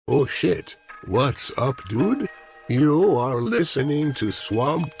Oh shit, what's up, dude? You are listening to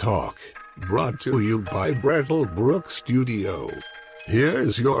Swamp Talk, brought to you by Brattlebrook Studio.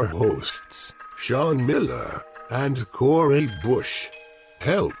 Here's your hosts, Sean Miller and Corey Bush.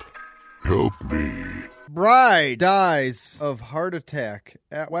 Help me. Bride dies of heart attack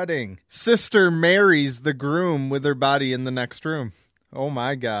at wedding. Sister marries the groom with her body in the next room. Oh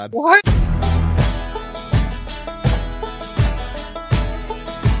my God. What?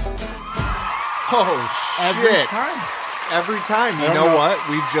 Oh shit. Every time. You know what?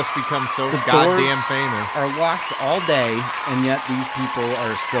 We've just become so goddamn famous. Are locked all day, and yet these people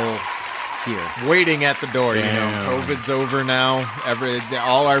are still here. Waiting at the door, you know. COVID's over now.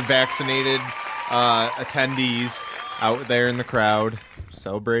 All our vaccinated attendees out there in the crowd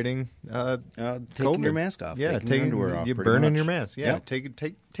celebrating Taking COVID. your mask off. Yeah, taking your underwear off. You're pretty burning much. your mask. Yeah, Yep.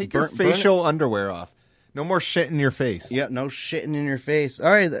 take your facial underwear off. No more shit in your face. Yeah, no shitting in your face.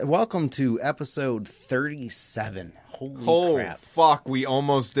 All right, welcome to episode 37. Holy crap. Fuck, we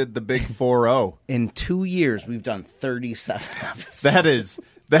almost did the big 4-0. In 2 years, we've done 37 episodes.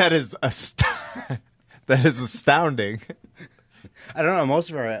 That is astounding. I don't know. Most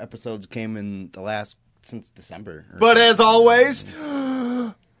of our episodes came in since December. But as always,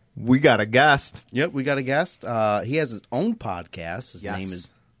 we got a guest. Yep, we got a guest. He has his own podcast. His Yes. name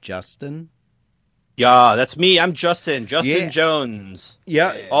is Justin. Yeah, that's me. I'm Justin Jones.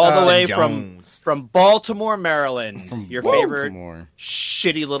 Yeah, All the way Jones. from Baltimore, Maryland. From your Baltimore. favorite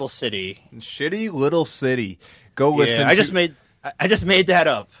shitty little city. Shitty little city. Go listen. Yeah, I just made that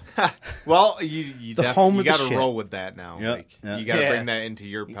up. Well, you home of the got to shit. roll with that now. Yep. Like, Yep. you got to Yeah. bring that into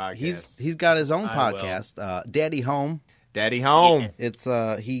your podcast. He's got his own I will. podcast, Daddy Home. Daddy home. It's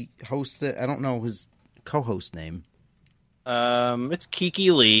he hosts it. I don't know his co-host name. It's Kiki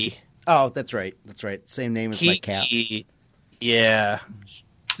Lee. Oh, that's right. That's right. Same name as my cat. Kiki. Yeah.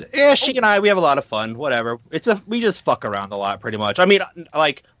 Yeah, she and I, we have a lot of fun. Whatever. We just fuck around a lot, pretty much. I mean,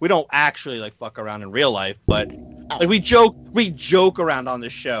 like, we don't actually like fuck around in real life, but like we joke around on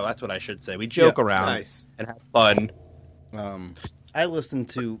this show. That's what I should say. We joke around Nice. and have fun. I listened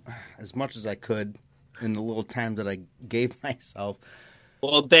to as much as I could in the little time that I gave myself.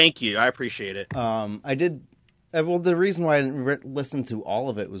 Well, thank you. I appreciate it. I did. Well, the reason why I didn't listen to all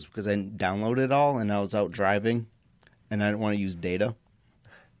of it was because I didn't download it all, and I was out driving, and I didn't want to use data.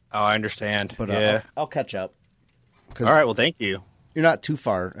 Oh, I understand. But yeah. I'll catch up. All right. Well, thank you. You're not too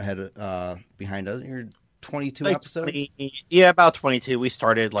far ahead behind us. You're 22 Like episodes. 20 yeah, about 22. We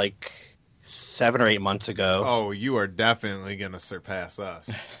started like 7 or 8 months ago. Oh, you are definitely going to surpass us.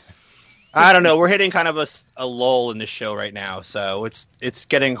 I don't know. We're hitting kind of a lull in this show right now, so it's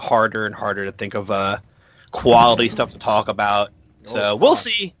getting harder and harder to think of quality stuff to talk about. So we'll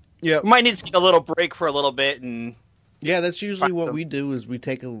see. Yeah. We might need to take a little break for a little bit, and Yeah, that's usually what we do. Is we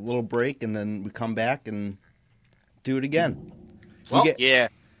take a little break and then we come back and do it again. Well, yeah.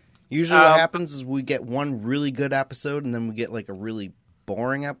 Usually what happens is we get one really good episode, and then we get like a really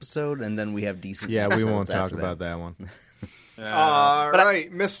boring episode, and then we have decent. Yeah, we episodes won't talk after about that one. But All right,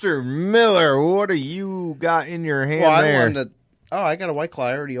 Mr. Miller, what do you got in your hand Well, I there? wanted to. Oh, I got a White Claw.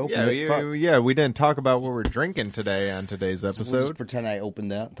 I already opened it. Fuck. We didn't talk about what we're drinking today on today's We'll just episode. pretend I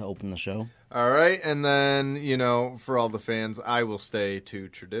opened that to open the show. All right, and then, for all the fans, I will stay to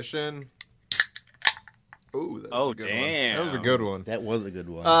tradition. Ooh, that was a good one. damn. That was a good one. That was a good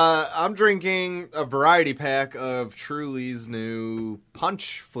one. I'm drinking a variety pack of Truly's new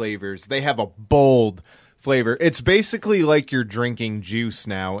punch flavors. They have a bold flavor. It's basically like you're drinking juice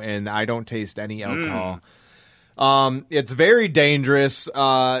now, and I don't taste any alcohol. It's very dangerous.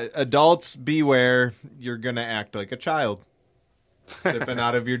 Adults, beware. You're going to act like a child. Sipping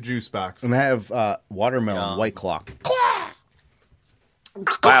out of your juice box. and I have watermelon White Claw. wow,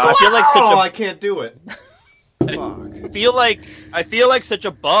 I feel like such I can't do it. I feel like such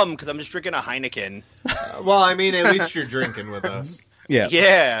a bum because I'm just drinking a Heineken. Well, I mean, at least you're drinking with us. Yeah.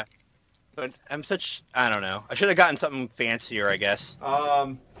 Yeah, but I don't know. I should have gotten something fancier, I guess.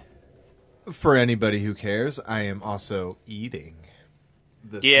 For anybody who cares, I am also eating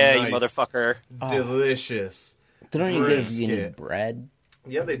this Yeah, nice, you motherfucker. delicious. They don't even give you any Brisket. bread.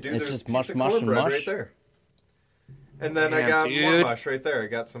 Yeah, they do. It's There's just a mush, piece of mush, and cornbread mush. right there. And then I Damn, got more dude. mush right there. I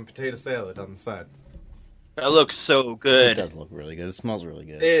got some potato salad on the side. That looks so It good. does look really good. It smells really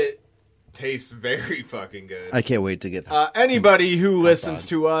good. It tastes very fucking good. I can't wait to get Anybody who listens dogs.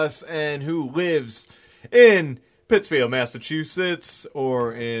 to us and who lives in Pittsfield, Massachusetts,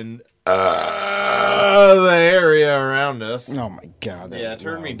 or in the area around us. Oh my god! Yeah,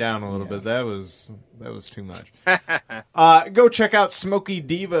 turn me down a little bit. That was too much. Go check out Smoky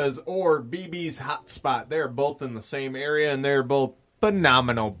Divas or BB's Hot Spot. They're both in the same area, and they're both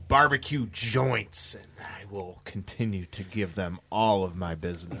phenomenal barbecue joints, and I will continue to give them all of my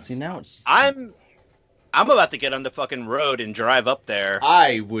business. See, now it's... I'm about to get on the fucking road and drive up there.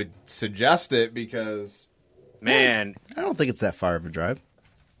 I would suggest it because, Man, I don't think it's that far of a drive.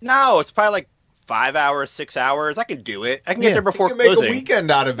 no, it's probably like 5 hours, 6 hours. I can do it. I can get Yeah. there you before can make closing. a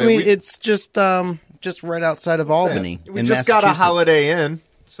weekend out of it. I mean, We- it's just right outside of Albany. We in just got a Massachusetts. Holiday Inn,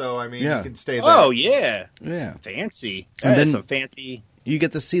 so I mean, Yeah. you can stay there. Oh yeah, Yeah. fancy. And That is then- some fancy. You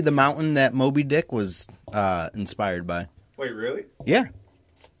get to see the mountain that Moby Dick was inspired by. Wait, really? Yeah.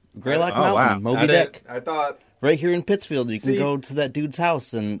 Greylock Oh, Mountain, wow. Moby I Dick. didn't- I thought. Right here in Pittsfield, you can See? go to that dude's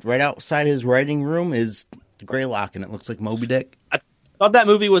house, and right outside his writing room is Greylock, and it looks like Moby Dick. I thought that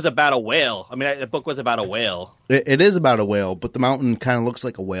movie was about a whale. I mean, the book was about a whale. It is about a whale, but the mountain kind of looks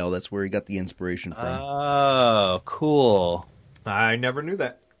like a whale. That's where he got the inspiration from. Oh, cool. I never knew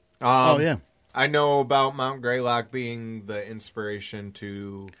that. Oh, yeah. I know about Mount Greylock being the inspiration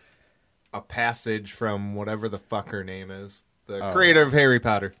to a passage from whatever the fuck her name is. The creator of Harry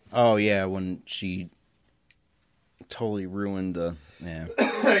Potter. Oh, yeah, when she totally ruined the... Yeah.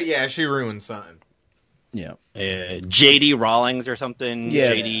 Yeah, she ruined something. Yeah. J.D. Rawlings or something.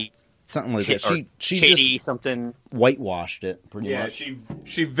 Yeah. J.D. Something like that. or She Katie just something. whitewashed it, pretty Yeah, much.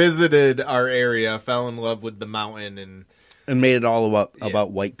 she visited our area, fell in love with the mountain, and And made it all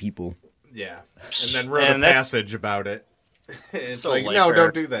about white people. yeah, and then wrote And a that's- passage about it. It's So like, like no, her.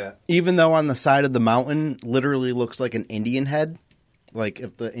 don't do that. Even though on the side of the mountain literally looks like an Indian head, like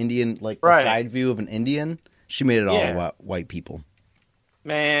if the Indian, like Right. the side view of an Indian, she made it all Yeah. about white people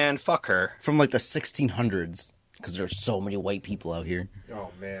Man, fuck her. from like the 1600s because there's so many white people out here. Oh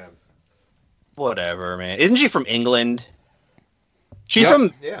man, Whatever, man. Isn't she from England? She's Yep.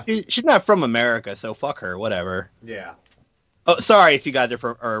 from. Yeah. She's not from America, so fuck her. Whatever. yeah. Oh, sorry if you guys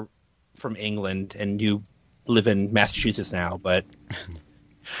are from England and you live in Massachusetts now, but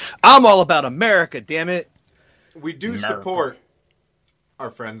I'm all about America. Damn it. We do support our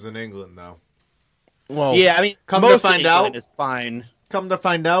friends in England, though. Well, Yeah, I mean, Come most to of find England out- is fine. Come to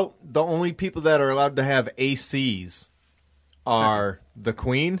find out, the only people that are allowed to have ACs are the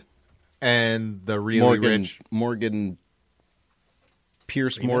Queen and the really rich. Morgan,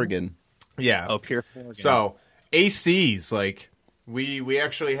 Pierce Morgan. Yeah. Oh, pure. Morgan. So ACs, like we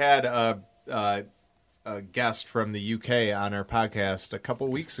actually had a guest from the UK on our podcast a couple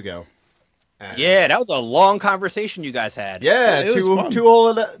weeks ago. And yeah, that was a long conversation you guys had. yeah, It was fun.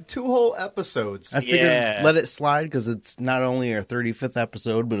 two whole episodes. I figured Yeah. let it slide because it's not only our 35th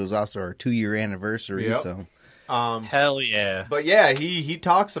episode, but it was also our 2-year anniversary. Yep. So Hell yeah. But yeah, he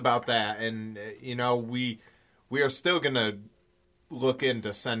talks about that, and you know we are still gonna look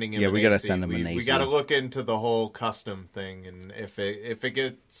into sending him. Yeah, an we gotta AC. send him an We AC. gotta look into the whole custom thing, and if it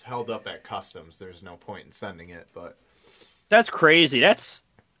gets held up at customs, there's no point in sending it. But That's crazy.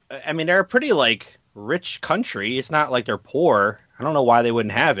 I mean, they're a pretty, like, rich country. It's not like they're poor. I don't know why they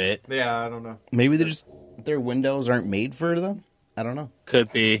wouldn't have it. yeah, I don't know. maybe their windows aren't made for them. I don't know.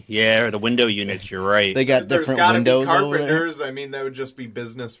 Could be. Yeah, or the window units. You're right. They got There's different gotta windows be over there. carpenters. I mean, that would just be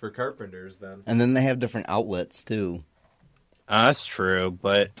business for carpenters then. And then they have different outlets too. That's true,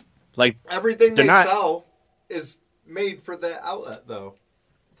 but, like, Everything They're they not- sell is made for that outlet, though.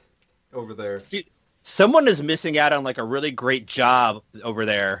 Over there. someone is missing out on, like, a really great job over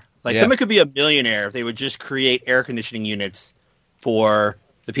there. Like, Yeah. someone could be a millionaire if they would just create air conditioning units for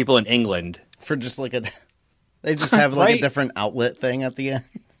the people in England. For just like they just have like Right. a different outlet thing at the end.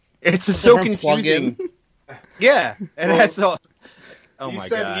 It's just so Different plug-in. confusing. Yeah, and Well, that's all. Oh he my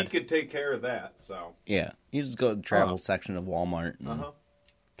said god. he could take care of that, so. Yeah, you just go to the travel section of Walmart and Uh-huh.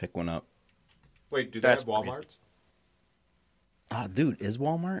 pick one up. Wait, do they That's have Walmarts? Ah, dude, is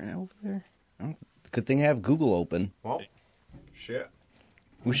Walmart over there? Good thing I have Google open. Well, shit.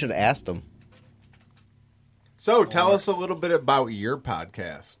 We should have asked them. So, tell us a little bit about your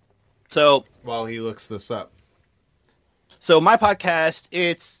podcast So while he looks this up. my podcast,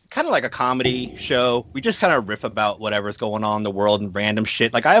 it's kind of like a comedy show. We just kind of riff about whatever's going on in the world and random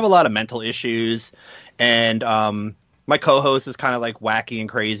shit. Like, I have a lot of mental issues, and my co-host is kind of like wacky and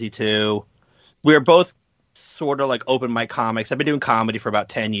crazy too. We're both sort of like open mic comics. I've been doing comedy for about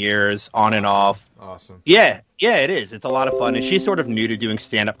 10 years, on and off. Awesome. Yeah, it is. It's a lot of fun, and she's sort of new to doing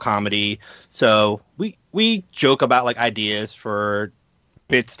stand-up comedy. So we joke about like ideas for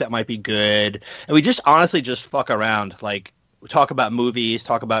bits that might be good, and we just honestly just fuck around. Like, we talk about movies,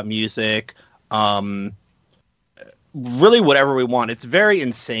 talk about music, really whatever we want. It's very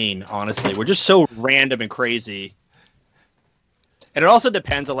insane, honestly. We're just so random and crazy. And it also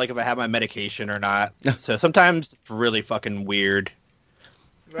depends on like if I have my medication or not. So sometimes it's really fucking weird.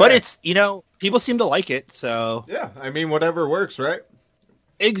 But Right. it's, people seem to like it, so Yeah, I mean, whatever works, right?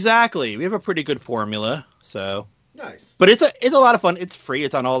 Exactly. We have a pretty good formula. So, Nice. but it's a lot of fun. It's free.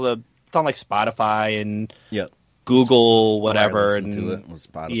 It's on it's on like Spotify and Yep. Google, whatever. I listened And to it was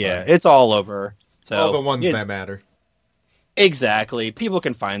Spotify. yeah, it's all over. So All the ones it's- that matter. Exactly. People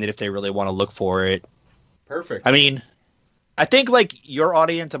can find it if they really want to look for it. Perfect. I mean, I think like your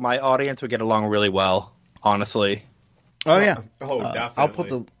audience and my audience would get along really well, honestly. Oh yeah. Oh, definitely. I'll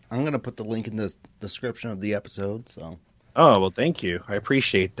put I'm gonna put the link in the description of the episode. So. Oh, well, thank you. I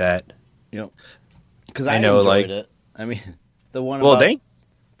appreciate that. Yep. Because I I know, enjoyed like- it. I mean, the one Well, about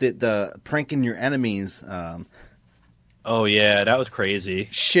the pranking your enemies, Oh, yeah, that was crazy.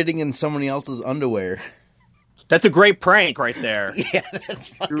 shitting in somebody else's underwear. That's a great prank right there. Yeah, that's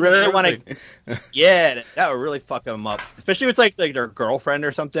fucking You really want perfect. to? Yeah, that would really fuck them up. Especially if it's like their girlfriend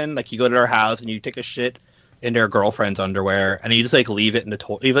or something. Like you go to their house and you take a shit in their girlfriend's underwear, and you just like leave it in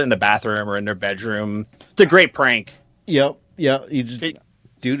the bathroom or in their bedroom. It's a great prank. Yep. You just, It-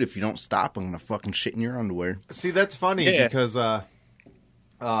 dude, if you don't stop, I'm gonna fucking shit in your underwear. See, that's funny Yeah. because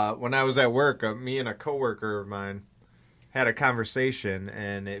when I was at work, me and a coworker of mine had a conversation,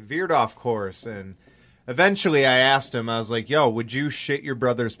 and it veered off course. And eventually, I asked him, I was like, "Yo, would you shit your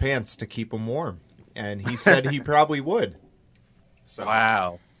brother's pants to keep him warm?" And he said he probably would. So,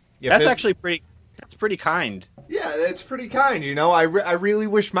 Wow, if that's his- actually pretty. That's pretty kind. yeah, it's pretty kind. You know, I really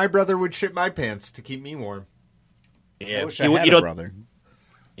wish my brother would shit my pants to keep me warm. Yeah, I wish I had a brother.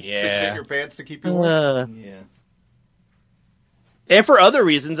 To shit Yeah. your pants to keep you warm. Yeah. And for other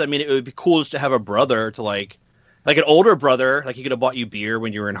reasons, I mean, it would be cool just to have a brother to like an older brother. Like he could have bought you beer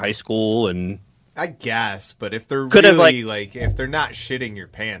when you were in high school, and I guess, but if they're Could have, really like if they're not shitting your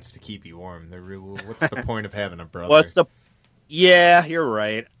pants to keep you warm, they're really, what's the point of having a brother? what's the? Yeah, you're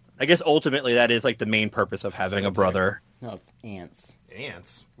right. I guess ultimately that is like the main purpose of having a brother. No, it's ants.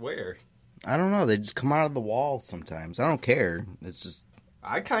 ants? Where? I don't know. They just come out of the wall sometimes. I don't care. It's just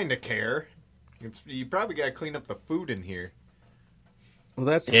I kind of care. You probably got to clean up the food in here. well,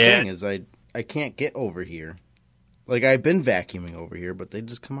 that's the Yeah. thing is I can't get over here. Like I've been vacuuming over here, but they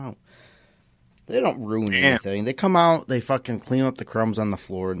just come out. They don't ruin Damn. anything. They come out, they fucking clean up the crumbs on the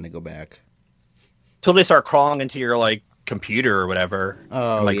floor, and they go back. Till they start crawling into your like computer or whatever.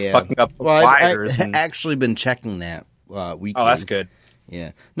 Oh and, like yeah. fucking up the Well, wires. I've and- actually been checking that weekly. Oh, that's good.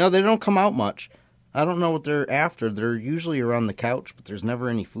 Yeah. No, they don't come out much. I don't know what they're after. They're usually around the couch, but there's never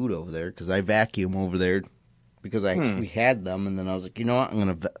any food over there because I vacuum over there because we had them, and then I was like, you know what,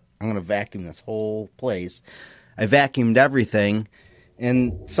 I'm gonna vacuum this whole place. I vacuumed everything,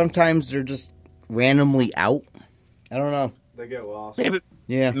 and sometimes they're just randomly out. I don't know. They get lost.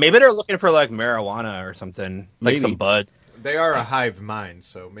 Yeah. Maybe they're looking for like marijuana or something, like Maybe. some bud. They are a hive mind,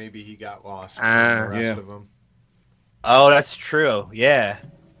 so maybe he got lost from Ah, the rest yeah. of them. Oh, that's true. Yeah.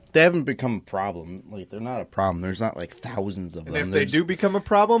 They haven't become a problem. Like they're not a problem. There's not like thousands of And them. if they There's- do become a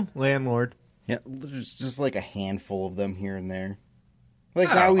problem, landlord. Yeah, there's just like a handful of them here and there. Like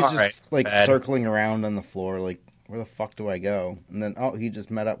Oh, now he's all just right. like Bad. circling around on the floor, like where the fuck do I go? And then he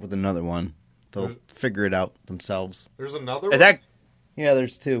just met up with another one. They'll figure it out themselves. There's another Is one. that? Yeah,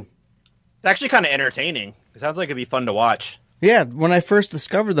 there's two. It's actually kind of entertaining. It sounds like it'd be fun to watch. Yeah, when I first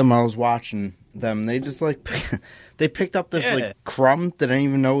discovered them, I was watching them. They just like they picked up this Yeah. like crumb that I didn't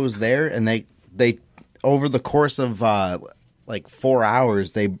even know was there, and they over the course of like 4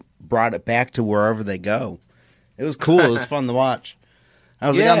 hours, they brought it back to wherever they go. It was cool. It was fun to watch. I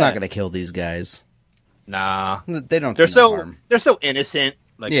was like, I'm Yeah. not gonna kill these guys. Nah, They don't. they're do no so harm. innocent,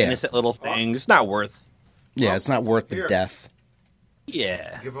 like Yeah. innocent little things. It's not worth. Yeah, it's not worth the Here. death.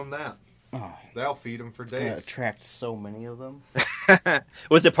 Yeah. Give them that. Oh, They'll feed them for gonna days. attract so many of them.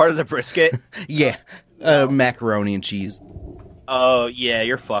 Was it part of the brisket? Yeah, macaroni and cheese. Oh yeah,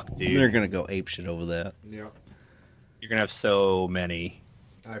 you're fucked, dude. They're gonna go ape shit over that. Yep. You're gonna have so many.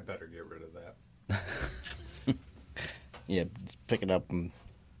 I better get rid of that. Yeah, just pick it up and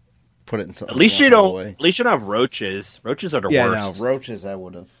put it in something. At least you throw don't. away. At least you don't have roaches. Roaches are the Yeah, worst. no, roaches. I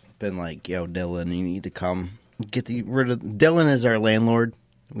would have been like, "Yo, Dylan, you need to come rid of." Dylan is our landlord.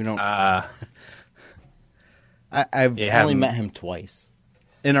 We don't. I've You only haven't- met him twice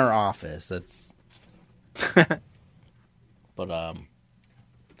in our office. That's. But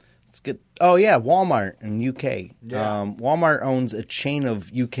it's good. Oh yeah, Walmart in UK. Yeah. Walmart owns a chain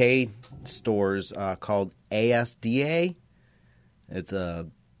of UK stores called ASDA.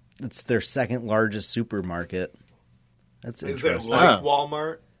 It's their second largest supermarket. That's Is it interesting. like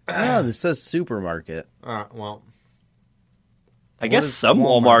Walmart? No, this says supermarket. Well, I What guess is some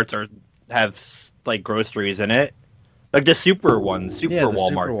Walmart? Walmarts have like groceries in it, like the super ones. Super Yeah, the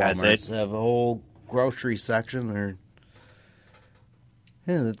Walmart super has Walmarts it. have a whole grocery section.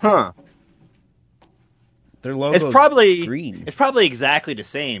 Yeah, that's Huh? Their logo It's probably green. It's probably exactly the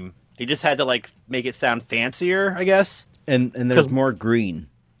same. They just had to like make it sound fancier, I guess. And there's more green.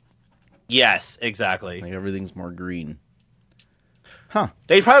 Yes, exactly. Like everything's more green. Huh.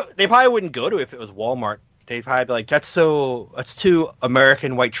 They probably wouldn't go to it if it was Walmart. They'd probably be like, that's too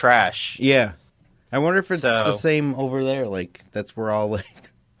American white trash. Yeah. I wonder if it's So- the same over there. Like, that's where all, like,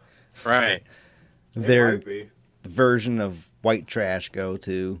 Right. their might be. version of white trash go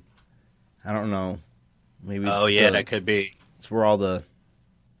to. I don't know. Maybe it's Oh yeah, that could be. it's where all the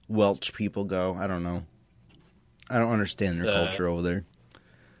Welsh people go. I don't know. I don't understand their culture over there.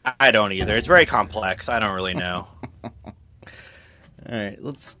 I don't either. It's very complex. I don't really know. All right,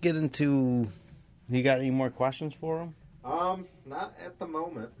 let's get into. You got any more questions for them? Not at the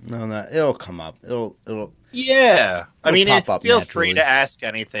moment. No, it'll come up. It'll. Yeah. I mean, pop up feel naturally. free to ask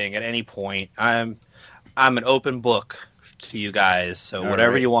anything at any point. I'm an open book to you guys, so All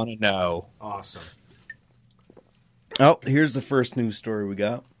whatever right. you want to know. Awesome. Oh, here's the first news story we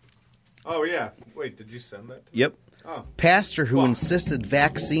got. Oh yeah. Wait, did you send that? Yep. Oh. Pastor who insisted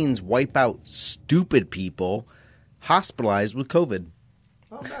vaccines wipe out stupid people hospitalized with COVID.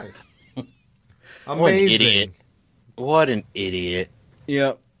 Oh, nice. What an Amazing. idiot. What an idiot.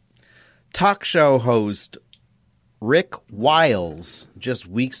 Yep. Talk show host Rick Wiles, just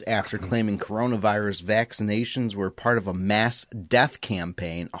weeks after claiming coronavirus vaccinations were part of a mass death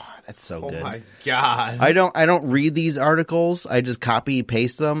campaign. Oh, that's so Oh good. my god. I don't read these articles. I just copy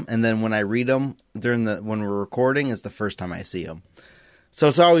paste them, and then when I read them when we're recording is the first time I see them. So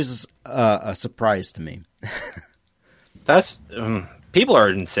it's always a surprise to me. That's people are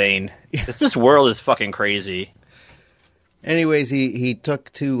insane. This world is fucking crazy. Anyways, he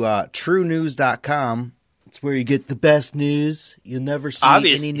took to TrueNews.com. It's where you get the best news. You'll never see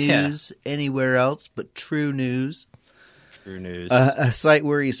Obviously, any yeah. news anywhere else but True News. True news. A site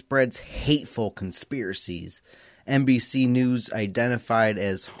where he spreads hateful conspiracies. NBC News identified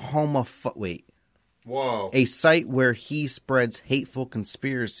as Whoa. a site where he spreads hateful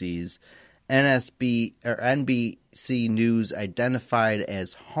conspiracies. NBC News identified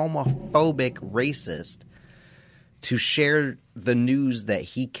as homophobic racist to share the news that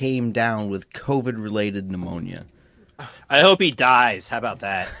he came down with COVID-related pneumonia. I hope he dies. How about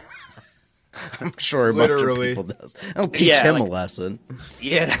that? I'm sure a bunch of Literally. people does. I'll teach Yeah, him like- a lesson.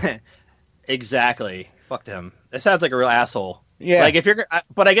 Yeah, exactly. Fuck him. That sounds like a real asshole. Yeah. Like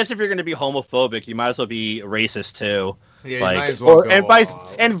but I guess if you're going to be homophobic, you might as well be racist too. Yeah, you like, might as well go and all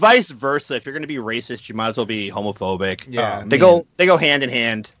out. vice versa. If you're going to be racist, you might as well be homophobic. Yeah. They go hand in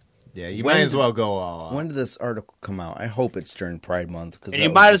hand. Yeah, you When might as did- well go all out. When did this article come out? I hope it's during Pride Month because And you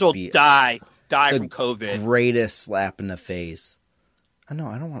might as well die the from COVID. greatest slap in the face. I know.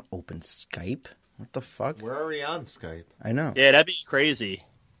 I don't want to open Skype. What the fuck? We're already on Skype. I know. Yeah, that'd be crazy.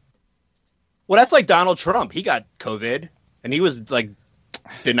 Well, that's like Donald Trump. He got COVID, and he was like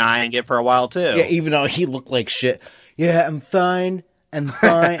denying it for a while too. Yeah, even though he looked like shit. Yeah, I'm fine. I'm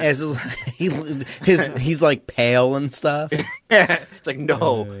fine. As he's like pale and stuff. It's like,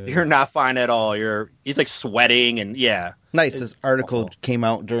 no, you're not fine at all. He's like sweating and yeah. Nice. This article came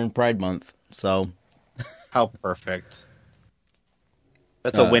out during Pride Month, so How perfect.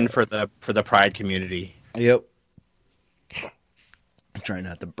 That's a win for the Pride community. yep. I'm trying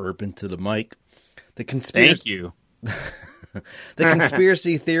not to burp into the mic. The conspiracy. Thank you. The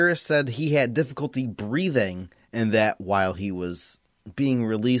conspiracy theorist said he had difficulty breathing, and that while he was being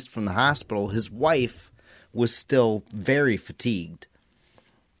released from the hospital, his wife was still very fatigued.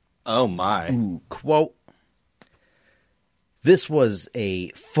 Oh my. Ooh, quote, "This was a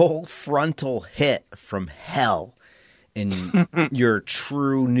full frontal hit from hell in your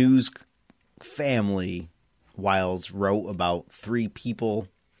True News family," Wiles wrote about three people.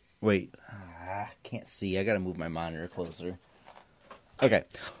 Wait, I can't see. I gotta move my monitor closer. Okay.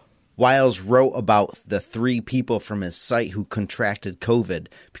 Wiles wrote about the three people from his site who contracted COVID.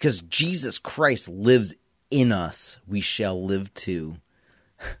 Because Jesus Christ lives in us, we shall live too.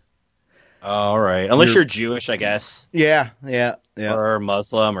 All right. Unless you're Jewish, I guess, Yeah. or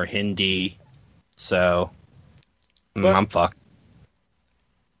Muslim or Hindi. So But- I'm fucked.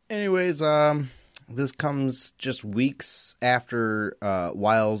 Anyways, this comes just weeks after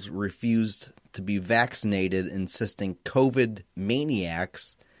Wiles refused to be vaccinated, insisting COVID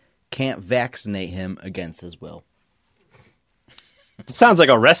maniacs can't vaccinate him against his will. It sounds like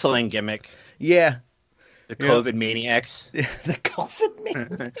a wrestling gimmick. Yeah. The COVID maniacs. The COVID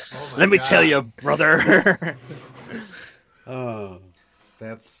maniacs. Let me tell you, brother.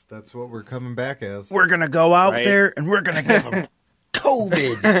 That's what we're coming back as. We're going to go out Right. there and we're going to give him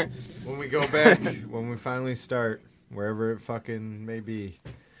COVID. When we go back, when we finally start, wherever it fucking may be.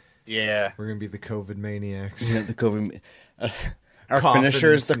 Yeah. We're gonna be the COVID maniacs. Yeah, the COVID. Our Coughing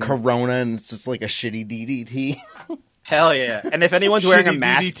finisher is the and Corona, and it's just like a shitty DDT. Hell yeah. And if anyone's wearing a Shitty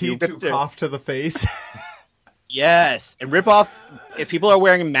mask, DDT you to rip their- cough to the face. yes. And rip off, if people are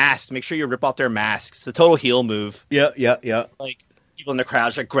wearing masks, make sure you rip off their masks. It's a total heel move. Yeah. Like, people in the crowd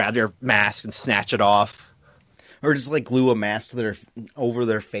just like grab their mask and snatch it off. Or just like glue a mask to over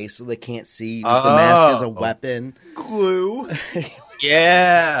their face so they can't see. Use the mask as a weapon. Glue.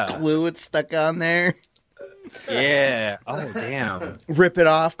 Yeah. Glue it stuck on there. Yeah. Oh, damn. Rip it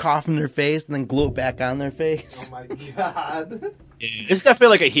off, cough in their face, and then glue it back on their face. Oh my god. It's definitely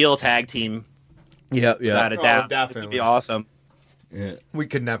like a heel tag team. Yeah. Without a Oh, doubt. definitely. It'd be awesome. Yeah. We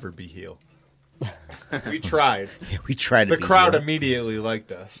could never be heel. We tried. We tried to The be crowd heel. immediately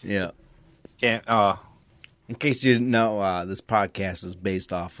liked us. Yeah. Can't. In case you didn't know, this podcast is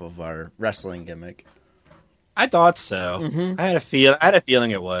based off of our wrestling gimmick. I thought so. Mm-hmm. I had a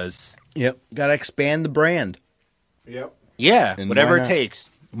feeling it was. Yep. Got to expand the brand. Yep. Yeah. And Whatever why it not?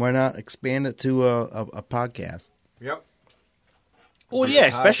 takes. Why not expand it to a podcast? Yep. Well, Be yeah, a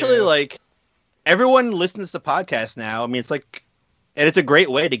especially podcast. like everyone listens to podcasts now. I mean, it's like, and it's a great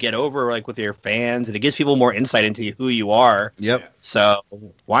way to get over like with your fans, and it gives people more insight into who you are. Yep. So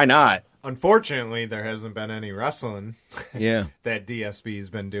why not? Unfortunately, there hasn't been any wrestling Yeah. that DSB's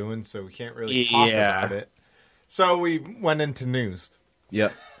been doing, so we can't really talk Yeah. about it. So we went into news.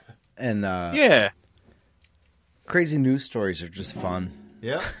 Yep. And Yeah. crazy news stories are just fun.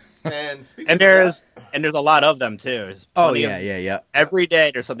 Yep. And speaking And there's a lot of them too. There's Oh plenty yeah, of- yeah. Every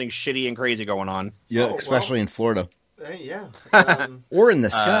day there's something shitty and crazy going on. Yeah, Oh, especially in Florida Hey, yeah. or in the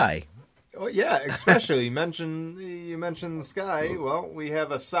sky. Oh yeah, especially you mentioned the sky. Well, we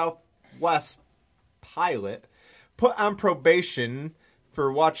have a Southwest pilot put on probation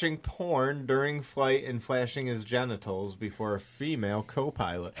for watching porn during flight and flashing his genitals before a female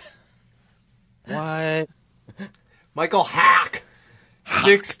co-pilot. What? Michael Hack,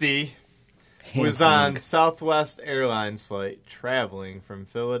 60, was on Southwest Airlines flight traveling from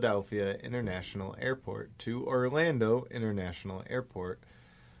Philadelphia International Airport to Orlando International Airport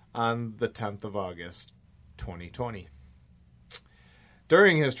on the 10th of August, 2020.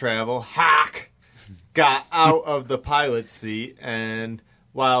 During his travel, Hack got out of the pilot's seat and,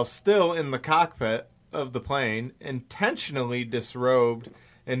 while still in the cockpit of the plane, intentionally disrobed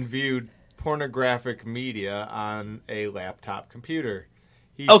and viewed pornographic media on a laptop computer.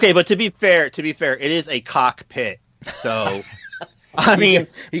 He Okay, but to be fair, it is a cockpit. So, I mean,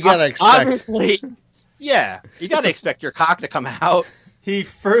 you gotta expect. Obviously, yeah, you gotta expect your cock to come out. He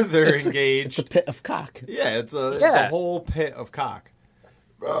further It's engaged. a pit of cock. Yeah, it's a Yeah. whole pit of cock.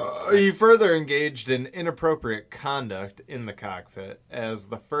 He further engaged in inappropriate conduct in the cockpit as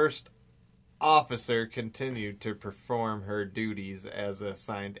the first officer continued to perform her duties as a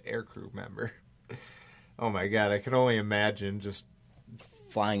assigned aircrew member. Oh my god, I can only imagine just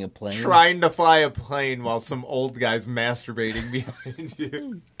Flying a plane. trying to fly a plane while some old guy's masturbating behind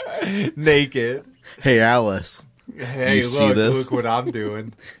you. Naked. Hey Alice, Hey, You look, see this? look what I'm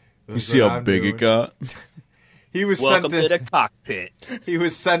doing. you Look see what how I'm big doing. it got? He was Welcome to sentenced. the cockpit. He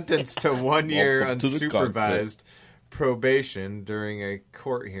was sentenced to 1 year Welcome to the unsupervised probation during a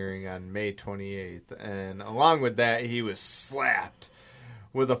court hearing on May 28th, and along with that, he was slapped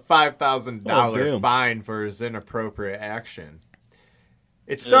with a $5,000 Oh, damn. fine for his inappropriate action.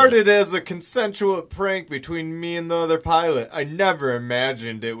 It started as a consensual prank between me and the other pilot. I never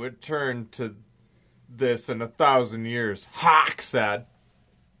imagined it would turn to this in 1,000 years, Hawk said.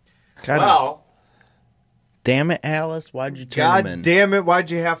 God Well, damn it, Alice! Why'd you turn him God in? damn it,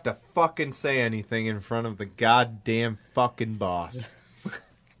 why'd you have to fucking say anything in front of the goddamn fucking boss?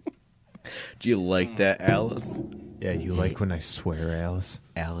 Do you like that, Alice? Yeah, you like when I swear, Alice?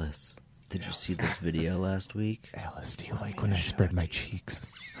 Alice, did you see this video last week? Alice, do you like when I spread my cheeks?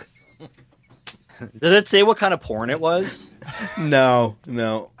 Does it say what kind of porn it was? No.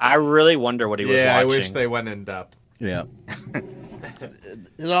 I really wonder what he was Yeah, I watching. wish they went in depth. Yeah.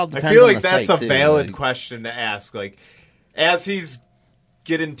 It all I depends feel on like the that's site, a too, valid like- question to ask. Like, as he's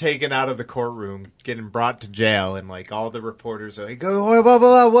getting taken out of the courtroom, getting brought to jail, and like all the reporters are like, "Oh, blah blah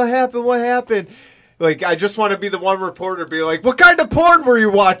blah, what happened? What happened?" Like, I just want to be the one reporter, be like, "What kind of porn were you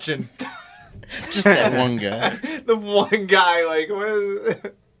watching?" Just that one guy. The one guy, like, what is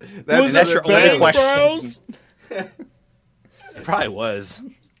Was that your only Bang question? Bros? It probably was.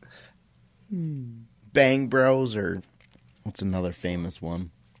 Bang Bros, or what's another famous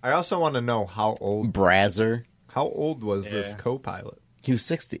one? I also want to know how old was this Yeah. co-pilot? He was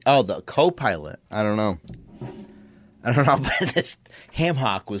 60. Oh, the co-pilot. I don't know. But this Ham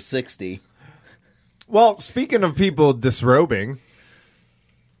Hock was 60. Well, speaking of people disrobing,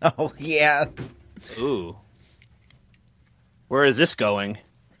 Oh, yeah. Ooh. Where is this going?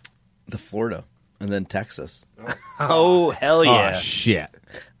 To Florida and then Texas. Oh, hell yeah. Oh, shit.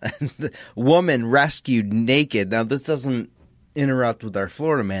 The woman rescued naked. Now, this doesn't interrupt with our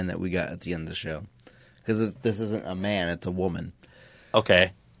Florida man that we got at the end of the show. Because this isn't a man, it's a woman.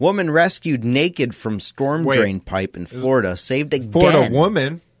 Okay. Woman rescued naked from storm drain pipe in Florida. Saved again. Florida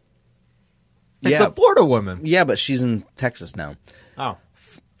woman? It's Yeah. a Florida woman. Yeah, but she's in Texas now. Oh.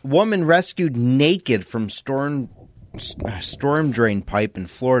 Woman rescued naked from storm drain pipe in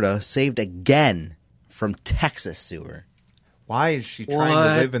Florida. Saved again from Texas sewer. Why is she trying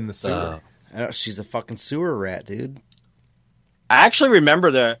What to live in the sewer? She's a fucking sewer rat, dude. I actually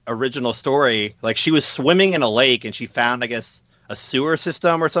remember the original story. Like, she was swimming in a lake and she found, I guess, a sewer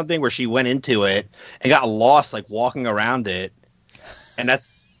system or something where she went into it and got lost, like, walking around it. And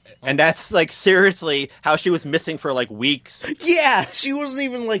that's like, seriously how she was missing for, like, weeks. Yeah, she wasn't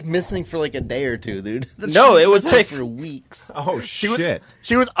even like missing for like a day or two, dude. No, it was missing like- for weeks. Oh, shit.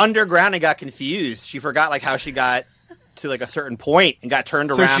 She was underground and got confused. She forgot, like, how she got to, like, a certain point and got turned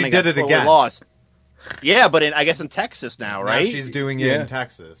So around she and did got it totally again. lost. Yeah, but I guess in Texas now, right? Now she's doing it Yeah. in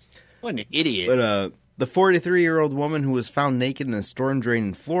Texas. What an idiot. But the 43-year-old woman who was found naked in a storm drain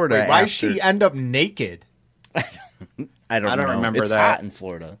in Florida. Wait, why after, she end up naked? I don't know. remember it's that. hot in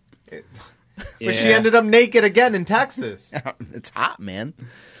Florida. But she ended up naked again in Texas. It's hot, man.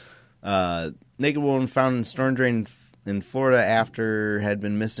 Naked woman found in storm drain in Florida after had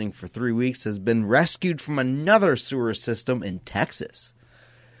been missing for 3 weeks has been rescued from another sewer system in Texas.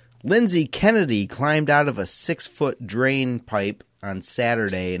 Lindsay Kennedy climbed out of a 6-foot drain pipe on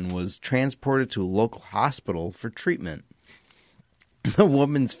Saturday and was transported to a local hospital for treatment. The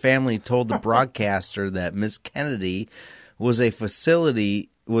woman's family told the broadcaster that Miss Kennedy was at a facility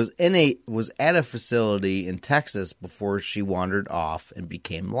in Texas before she wandered off and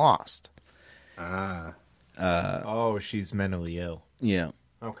became lost. Oh, she's mentally ill. Yeah.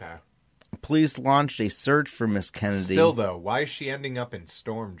 Okay. Police launched a search for Miss Kennedy. Still, though, why is she ending up in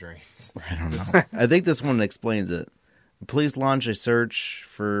storm drains? I don't know. I think this one explains it. Police launched a search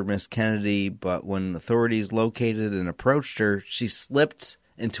for Miss Kennedy, but when authorities located and approached her, she slipped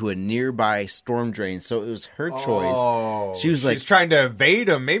into a nearby storm drain. So it was her choice. Oh, She was like- she's trying to evade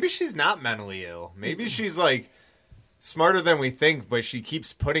him. Maybe she's not mentally ill. Maybe she's like smarter than we think, but she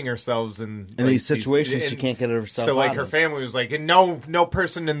keeps putting herself in like, these situations she can't get herself So, like, out her of. family was like, no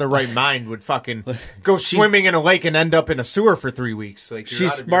person in the right mind would fucking go swimming in a lake and end up in a sewer for 3 weeks. Like, you're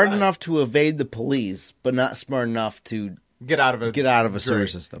She's out of your smart mind. enough to evade the police, but not smart enough to get out of a sewer drain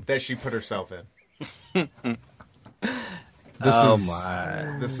system. that she put herself in.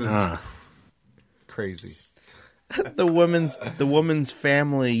 This is crazy. The woman's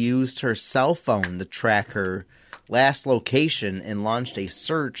family used her cell phone to track her last location and launched a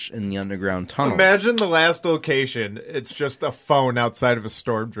search in the underground tunnel. Imagine the last location. It's just a phone outside of a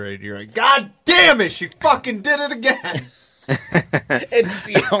storm drain. You're like, God damn it, she fucking did it again. It's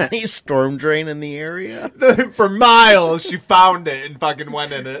the only storm drain in the area. For miles, she found it and fucking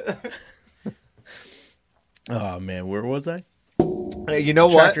went in it. Oh man, where was I? Hey, you know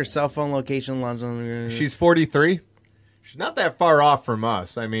Tracked what? her cell phone location, launched on the She's 43. She's not that far off from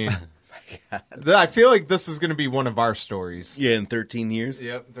us. I mean, I feel like this is going to be one of our stories. yeah, in 13 years.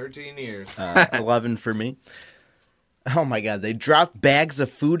 Yep, 13 years. 11 for me. Oh my god, they dropped bags of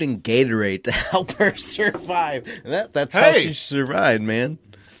food and Gatorade to help her survive. That's how Hey! she survived, man.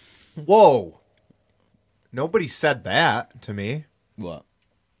 Whoa. Nobody said that to me. What?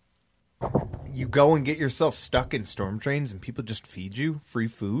 You go and get yourself stuck in storm drains and people just feed you free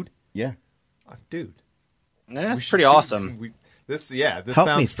food? Yeah. Oh, dude. That's We should pretty do- awesome. This Help me,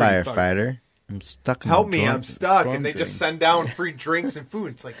 sounds pretty fun. firefighter. I'm stuck in Help a me, storm- I'm stuck. storm And they drain. just send down free drinks and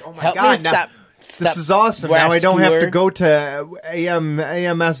food. It's like, oh my Help me, God. Now, stop, this is awesome. Now I don't have to rescuer. go to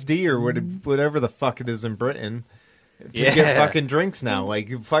AMSD or whatever the fuck it is in Britain to get Yeah. fucking drinks now.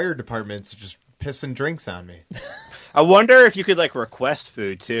 Like, fire departments are just pissing drinks on me. I wonder if you could, like, request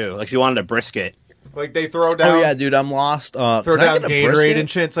food, too. Like, if you wanted a brisket. Like, they throw down, Oh yeah, dude, I'm lost. throw Can I down get a Gatorade brisket? and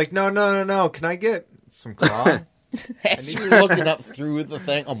shit. It's like, no. Can I get some claw? As you're looking up through the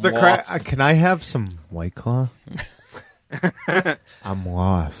thing, I'm lost. Can I have some White Claw? I'm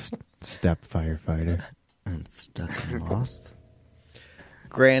lost, step firefighter. I'm stuck and lost.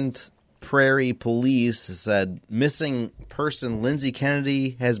 Grand Prairie Police said missing person Lindsay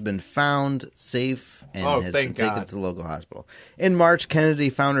Kennedy has been found safe and Oh, has been thank taken God. to the local hospital. In March, Kennedy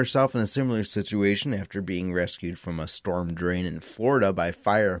found herself in a similar situation after being rescued from a storm drain in Florida by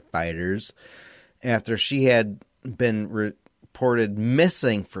firefighters after she had been reported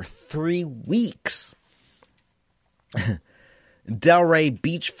missing for 3 weeks. Delray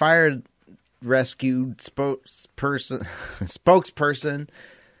Beach Fire Rescue spokesperson.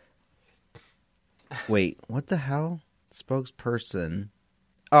 Wait, what the hell? Spokesperson.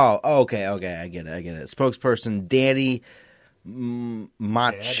 Oh, okay, I get it. Spokesperson Danny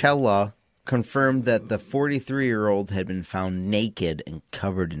Machella confirmed that the 43-year-old had been found naked and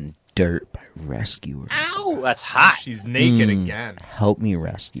covered in dirt by rescuers. Ow, that's hot. She's naked again. Help me,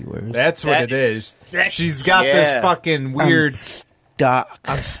 rescuers. That's what it is. She's got this fucking weird...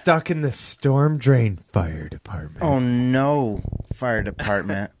 I'm stuck in the storm drain fire department. Oh no, fire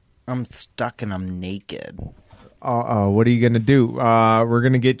department. I'm stuck and I'm naked. What are you going to do? We're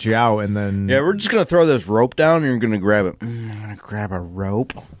going to get you out and then... Yeah, we're just going to throw this rope down and you're going to grab it. I'm going to grab a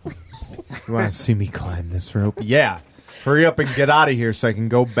rope. You want to see me climb this rope? Yeah. Hurry up and get out of here so I can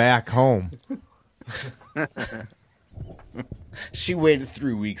go back home. She waited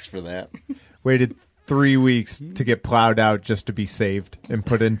 3 weeks for that. Waited 3 weeks to get plowed out just to be saved and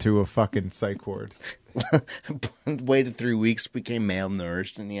put into a fucking psych ward. Waited 3 weeks, became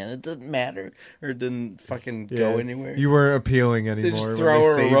malnourished in the end. It didn't matter, or it didn't fucking go anywhere. You weren't appealing anymore. They just when throw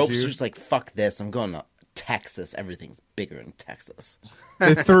her a saved rope. you. She's like, "Fuck this! I'm going to Texas. Everything's bigger in Texas."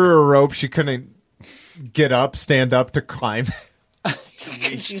 They threw her a rope. She couldn't stand up to climb.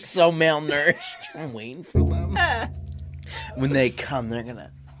 She's so malnourished from waiting for them. When they come, they're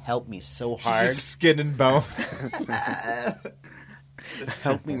gonna help me so hard. Just skin and bone.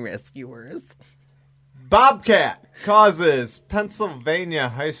 Help me, rescuers. Bobcat causes Pennsylvania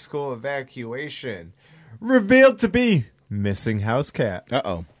high school evacuation. Revealed to be missing house cat.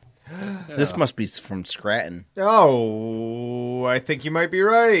 Uh-oh. This must be from Scranton. Oh, I think you might be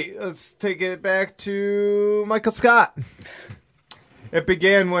right. Let's take it back to Michael Scott. It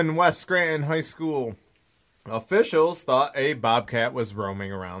began when West Scranton High School officials thought a bobcat was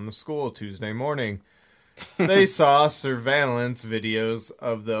roaming around the school Tuesday morning. They saw surveillance videos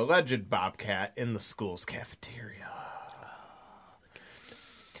of the alleged bobcat in the school's cafeteria.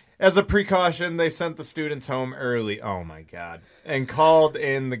 As a precaution, they sent the students home early. Oh, my God. And called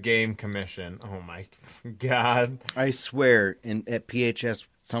in the game commission. Oh, my God. I swear, at PHS,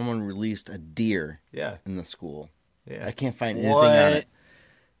 someone released a deer in the school. Yeah. I can't find anything on it.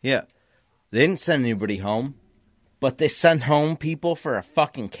 Yeah. They didn't send anybody home, but they sent home people for a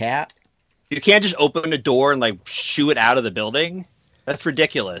fucking cat. You can't just open a door and like shoo it out of the building. That's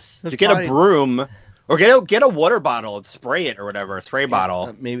ridiculous. That's You get a broom or get a water bottle and spray it or whatever, a spray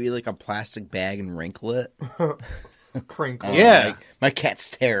bottle. Maybe like a plastic bag and wrinkle it. Crinkle. Yeah. My cat's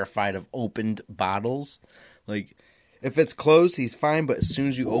terrified of opened bottles. Like, if it's closed, he's fine, but as soon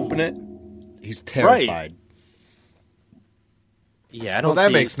as you open it, he's terrified. Right. Yeah, I don't. Well,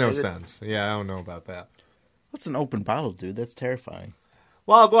 that makes no sense. Yeah, I don't know about that. What's an open bottle, dude? That's terrifying.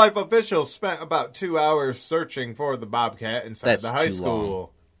 Wildlife officials spent about 2 hours searching for the bobcat inside the high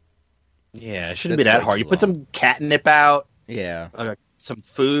school. Yeah, it shouldn't be that hard. You put some catnip out. Yeah. Some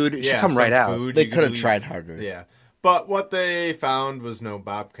food. It should come right out. They could have tried harder. Yeah. But what they found was no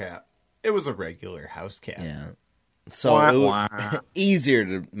bobcat. It was a regular house cat. Yeah. So easier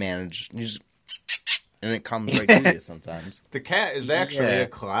to manage. And it comes right to you sometimes. The cat is actually a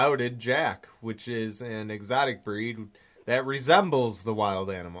clouded jack, which is an exotic breed that resembles the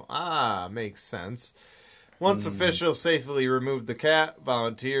wild animal. Ah, makes sense. Once officials safely removed the cat,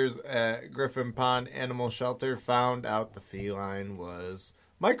 volunteers at Griffin Pond Animal Shelter found out the feline was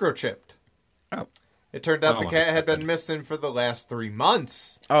microchipped. Oh. It turned out the cat had been missing for the last 3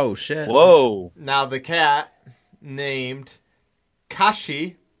 months. Oh, shit. Whoa. Now the cat, named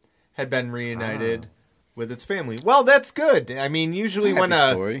Kashi, had been reunited with its family. Well, that's good. I mean, usually when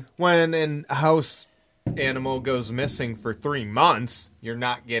a house animal goes missing for 3 months, you're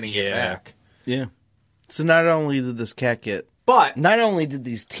not getting it back. Yeah. So not only did this cat but not only did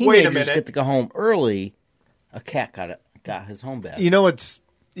these teenagers get to go home early, a cat got his home back. You know what's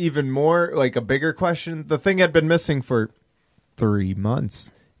even more like a bigger question? The thing had been missing for 3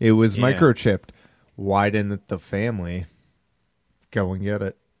 months. It was microchipped. Why didn't the family go and get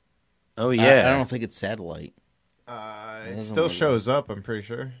it? Oh yeah. I don't think it's satellite. It still shows up, I'm pretty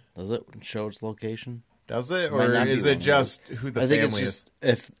sure. Does it show its location? Does it? Or is it just who the family is?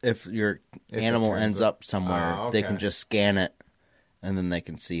 If your animal ends up somewhere, they can just scan it, and then they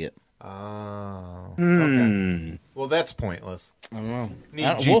can see it. Oh. Okay. Well, that's pointless. I don't know.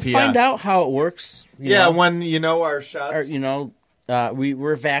 GPS. We'll find out how it works. When our shots.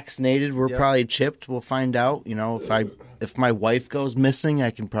 We're vaccinated. We're probably chipped. We'll find out. If my wife goes missing,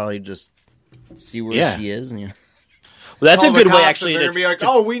 I can probably just see where she is. And, Well, that's a good way, actually. They're going to be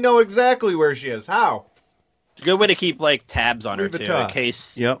like, we know exactly where she is. How? It's a good way to keep, tabs on her, too, in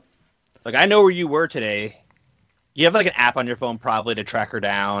case... Yep. I know where you were today. You have like an app on your phone probably to track her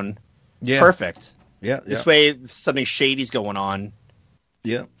down. Yeah. Perfect. Yeah. This way, if something shady's going on.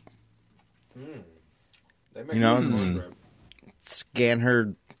 Yeah. That You know, makes it's- sense. Scan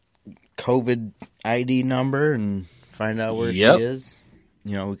her COVID ID number and find out where Yep. she is.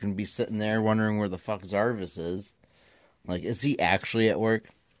 You know, we can be sitting there wondering where the fuck Zarvis is. Like, is he actually at work?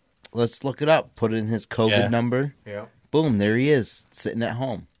 Let's look it up. Put in his COVID Yeah. number. Yeah. Boom, there he is, sitting at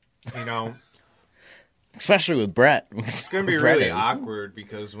home. You know, Especially with Brett. it's going to be really awkward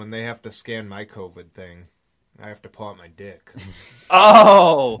because when they have to scan my COVID thing, I have to pull out my dick.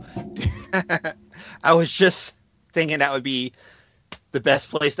 Oh! I was just thinking that would be the best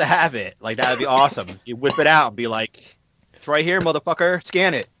place to have it. Like, that would be awesome. You whip it out and be like, it's right here, motherfucker.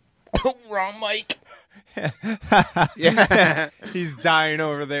 Scan it. Wrong mic. Yeah. He's dying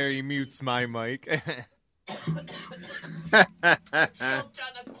over there. He mutes my mic.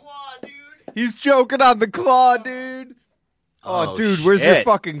 He's choking on the claw, dude. Oh, Oh, dude, where's your shit.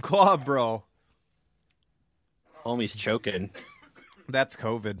 fucking claw, bro? Homie's choking. That's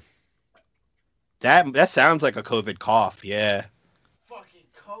COVID. That sounds like a COVID cough, yeah. Fucking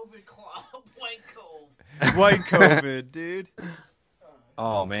COVID claw, white cove. White COVID, dude.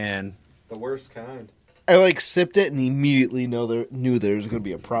 Oh, man. The worst kind. I like sipped it and immediately knew there was going to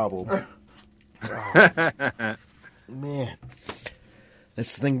be a problem. Man.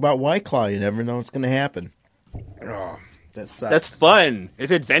 That's the thing about White Claw. You never know what's going to happen. Oh, that sucks. That's fun.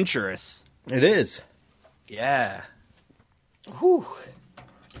 It's adventurous. It is. Yeah. Whew.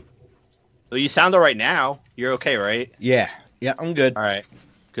 So you sound all right now. You're okay, right? Yeah. Yeah, I'm good. All right.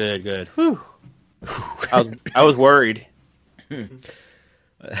 Good, good. Whew. I was worried.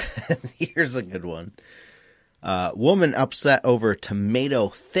 Here's a good one. Woman upset over tomato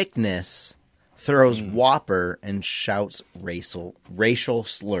thickness throws Whopper and shouts racial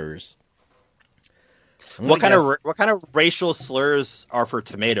slurs. I'm What kind gonna of racial slurs are for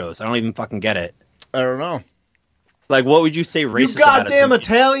tomatoes? I don't even fucking get it. I don't know. Like, what would you say racist You goddamn about a tomato?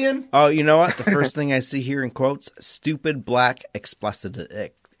 Italian. Oh, you know what? The first thing I see here in quotes: stupid black expletive.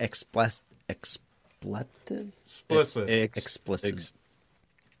 Explicit. Explicit.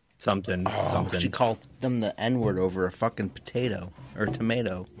 Something. Oh, something. she called them the N-word over a fucking potato or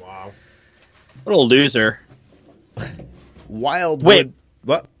tomato. Wow. Little loser. Wildwood. Wait.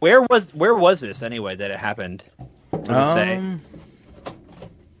 What? Where was this anyway that it happened? What does it say?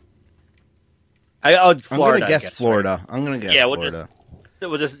 Florida. I'm gonna I guess right? Florida. I'm gonna guess Yeah, we'll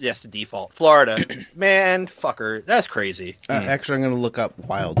Florida. Yes, the default. Florida. Man, fucker. That's crazy. Actually, I'm gonna look up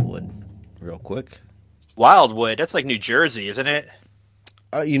Wildwood real quick. Wildwood. That's like New Jersey, isn't it?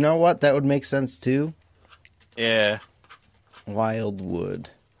 You know what? That would make sense too. Yeah. Wildwood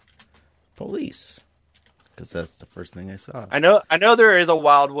police, because that's the first thing I saw. I know there is a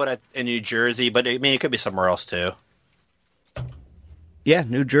Wildwood in New Jersey, but I mean, it could be somewhere else too. Yeah,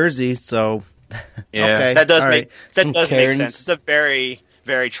 New Jersey. So Yeah, okay, that does all make right. that Some does Karens. make sense. It's a very,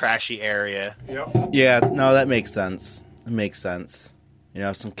 very trashy area. Yep. Yeah, no, that makes sense. It makes sense. You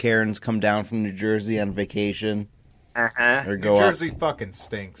know, some Karens come down from New Jersey on vacation Uh-huh. or New go up. Jersey fucking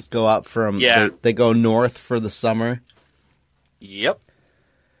stinks. Go up from Yeah. they go north for the summer. Yep.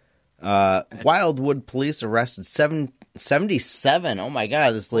 Wildwood police arrested 77. Oh my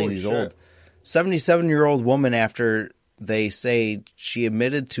god, this lady's Holy shit. old. 77-year-old woman after they say she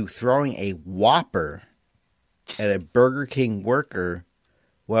admitted to throwing a Whopper at a Burger King worker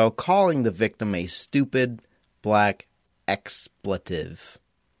while calling the victim a stupid black expletive.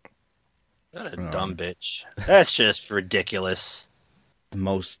 What a dumb bitch. That's just ridiculous.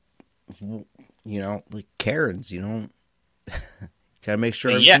 Most, like Karens, gotta make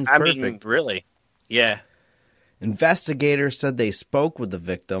sure Yeah, everything's I perfect. mean, really. Yeah. Investigators said they spoke with the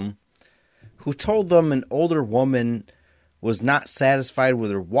victim, who told them an older woman was not satisfied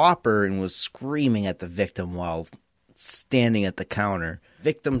with her Whopper and was screaming at the victim while standing at the counter.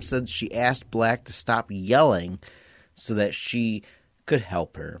 Victim said she asked Black to stop yelling so that she could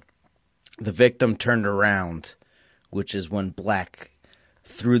help her. The victim turned around, which is when Black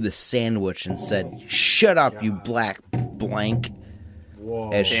threw the sandwich and said, "Shut up, you black blank," Whoa.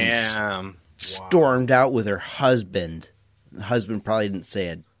 as she Damn. stormed out with her husband. The husband probably didn't say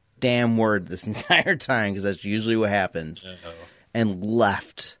a damn word this entire time, because that's usually what happens, and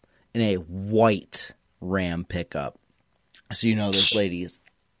left in a white Ram pickup. So you know this lady is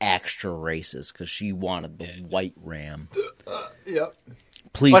extra racist because she wanted the white Ram. Yep.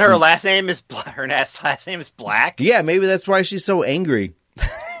 Police But her last name is her last name is Black. yeah, maybe that's why she's so angry.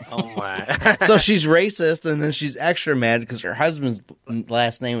 Oh my. So she's racist, and then she's extra mad because her husband's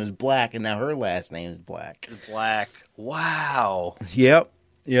last name is Black, and now her last name is Black. Black. Wow. Yep.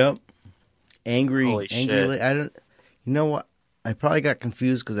 Holy shit. I don't. You know what? I probably got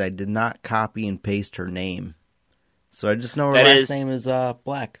confused because I did not copy and paste her name, so I just know her last name is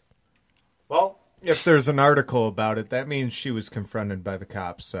Black. Well, if there's an article about it, that means she was confronted by the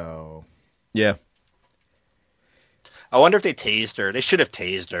cops. So Yeah. I wonder if they tased her. They should have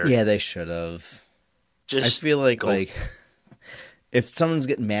tased her. Yeah, they should have. Just I feel like if someone's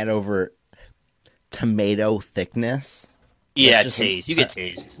getting mad over tomato thickness, yeah, just tased. You get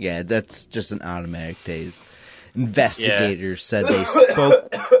tased. yeah, that's just an automatic tase. Investigators said they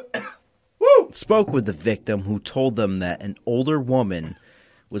spoke with the victim, who told them that an older woman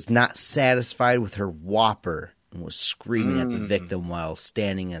was not satisfied with her Whopper and was screaming at the victim while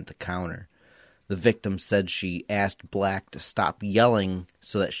standing at the counter. The victim said she asked Black to stop yelling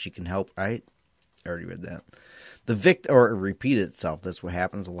so that she can help. I already read that. Or it repeated itself. That's what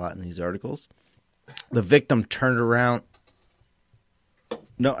happens a lot in these articles. The victim turned around.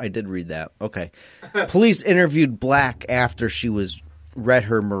 No, I did read that. Okay. Police interviewed Black after she read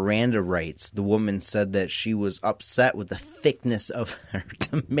her Miranda rights. The woman said that she was upset with the thickness of her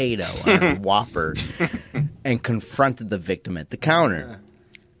tomato on her Whopper and confronted the victim at the counter.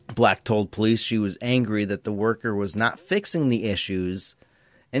 Black told police she was angry that the worker was not fixing the issues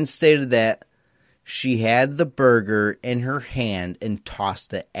and stated that she had the burger in her hand and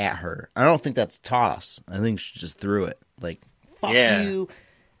tossed it at her. I don't think that's toss. I think she just threw it. Like, fuck you.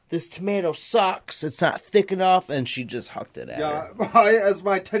 This tomato sucks. It's not thick enough. And she just hucked it at her. why is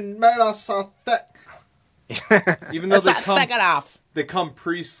my tomato so thick? Even though they come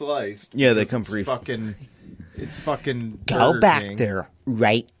pre-sliced. Yeah, they come pre. It's fucking. Go Burger back King. there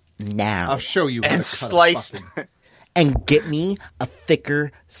right now. I'll show you how And to cut slice. And get me a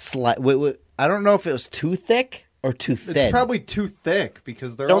thicker slice. Wait. I don't know if it was too thick or too thin. It's probably too thick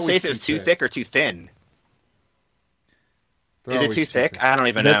because they're Don't always say if it was too thick or too thin. They're Is it always too thick? I don't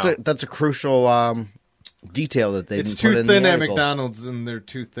even know. That's a crucial detail that they It's didn't put too in the thin at article. McDonald's and they're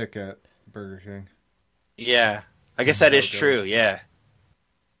too thick at Burger King. Yeah, I guess that is true. Yeah.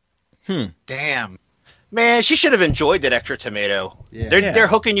 Damn, man, she should have enjoyed that extra tomato. Yeah. They're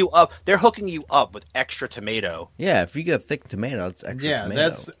hooking you up. They're hooking you up with extra tomato. Yeah, if you get a thick tomato, it's extra tomato.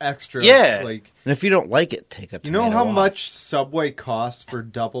 That's extra. Yeah. Like, And if you don't like it, take a you tomato know how off. much Subway costs for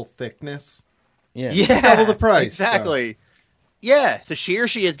double thickness? Yeah. Yeah, Double the price, Exactly. Yeah, so she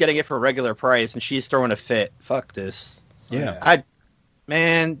is getting it for regular price, and she's throwing a fit. Fuck this. Yeah.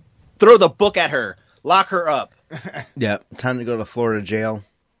 Man, throw the book at her. Lock her up. Yeah. Time to go to Florida jail.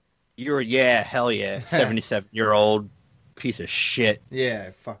 Hell yeah. 77-year-old piece of shit.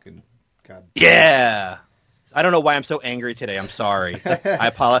 Yeah, fucking God. Yeah. I don't know why I'm so angry today. I'm sorry. I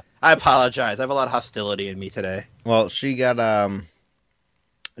apologize. I have a lot of hostility in me today. Well, she got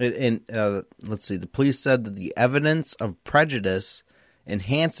let's see. The police said that the evidence of prejudice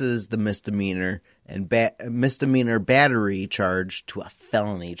enhances the misdemeanor and misdemeanor battery charge to a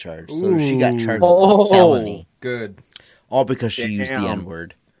felony charge. So she got charged with a felony, Good. all because she used the Damn.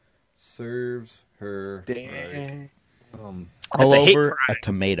 N-word Serves her. Right. all That's a hate over crime. a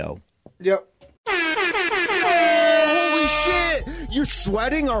tomato. Yep. Holy shit! You're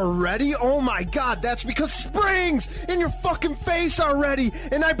sweating already? Oh my god, that's because Spring's in your fucking face already!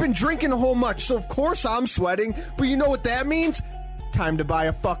 And I've been drinking a whole much, so of course I'm sweating. But you know what that means? Time to buy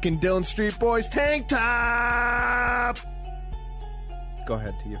a fucking Dillon Street Boys tank top! Go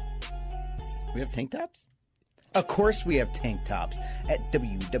ahead to you. We have tank tops? Of course we have tank tops at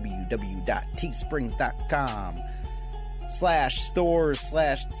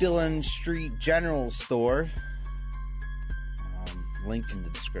www.teesprings.com/store/Dillon Street General Store. Link in the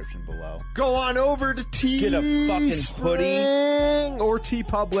description below. Go on over to Get a fucking hoodie. or T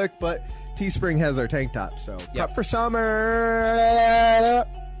Public, but Teespring has our tank top, so Yep. cut for summer.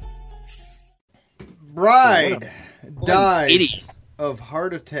 Bride idiot. dies of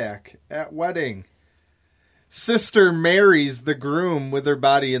heart attack at wedding. Sister marries the groom with her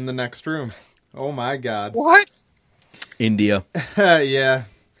body in the next room. Oh my God. What? India. Yeah.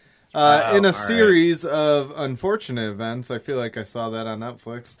 In a all series of unfortunate events, I feel like I saw that on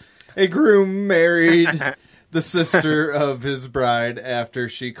Netflix. A groom married the sister of his bride after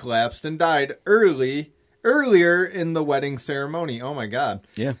she collapsed and died earlier in the wedding ceremony. Oh my God.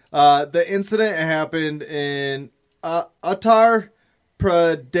 Yeah. The incident happened in Uttar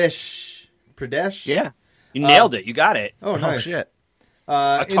Pradesh. Yeah. You nailed it. You got it. Oh, nice. shit.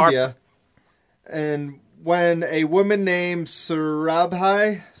 Uttar- India. And when a woman named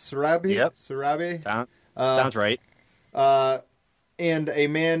Surabi, Yep. Surabi, Sounds right. and a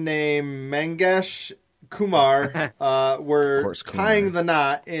man named Mangesh Kumar were course, Kumar. tying the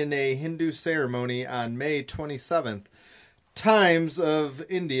knot in a Hindu ceremony on May 27th. Times of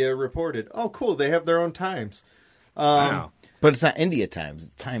India reported. Oh, cool. They have their own Times. Wow. But it's not India Times.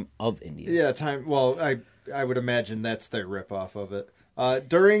 It's Time of India. Yeah, Time. Well, I would imagine that's their ripoff of it.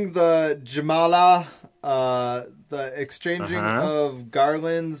 During the Jamala, the exchanging of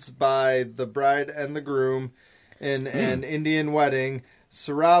garlands by the bride and the groom in an Indian wedding,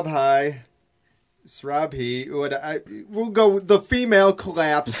 Sarabhi, we'll go, the female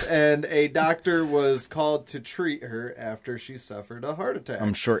collapsed and a doctor was called to treat her after she suffered a heart attack.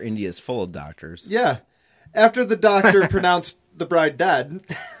 I'm sure India is full of doctors. Yeah. After the doctor pronounced the bride dead.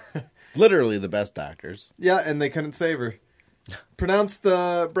 Literally the best doctors. Yeah, and they couldn't save her. Pronounced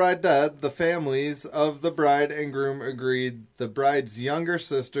the bride dead, the families of the bride and groom agreed the bride's younger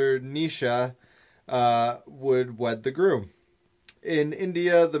sister, Nisha, would wed the groom. In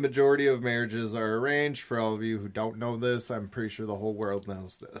India, the majority of marriages are arranged. For all of you who don't know this, I'm pretty sure the whole world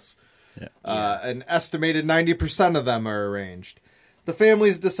knows this. Yeah. An estimated 90% of them are arranged. The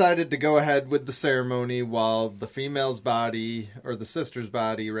families decided to go ahead with the ceremony while the female's body, or the sister's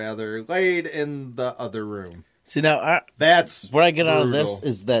body, rather, laid in the other room. See, now, That's what I get out of brutal. this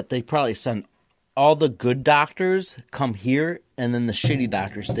is that they probably send all the good doctors come here, and then the shitty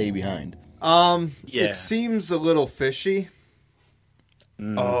doctors stay behind. Yeah. It seems a little fishy.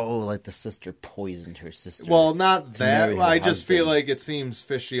 Oh, like the sister poisoned her sister. Well, not that. marry her I just feel husband. like it seems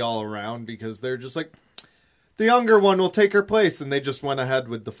fishy all around because they're just like, the younger one will take her place, and they just went ahead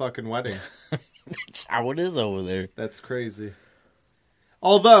with the fucking wedding. That's how it is over there. That's crazy.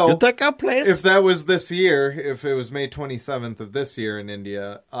 Although, You take our place? if that was this year, if it was May 27th of this year in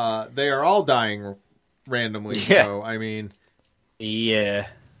India, they are all dying randomly. Yeah. So, I mean, Yeah.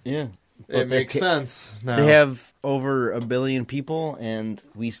 Yeah. it makes sense. Now. They have over 1 billion people, and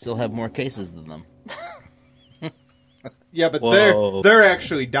we still have more cases than them. Yeah, but Whoa. they're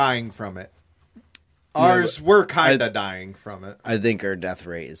actually dying from it. Ours, we're kind of dying from it. I think our death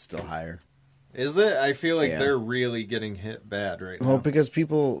rate is still higher. Is it? I feel like Yeah. they're really getting hit bad right Well, now. because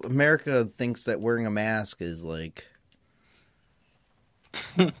America thinks that wearing a mask is like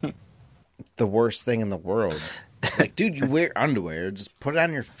the worst thing in the world. Like, dude, you wear underwear, just put it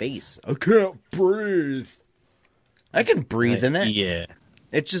on your face. I can't breathe. I can breathe in it. Yeah.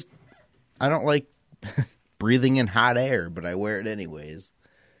 It just, I don't like breathing in hot air, but I wear it anyways.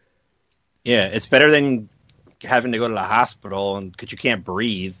 Yeah. It's better than having to go to the hospital and because you can't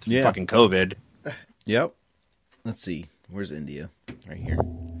breathe. from Yeah. Fucking COVID. Yep. Let's see. Where's India? Right here.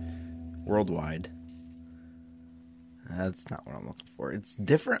 Worldwide. That's not what I'm looking for. It's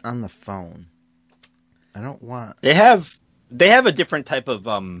different on the phone. I don't want. They have a different type of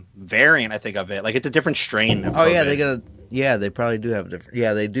variant, I think, of it. Like it's a different strain. Of Oh yeah, COVID. they got a. Yeah, they probably do have a different.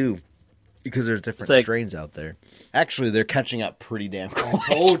 Yeah, they do. Because there's different It's like- strains out there. Actually, they're catching up pretty damn quick.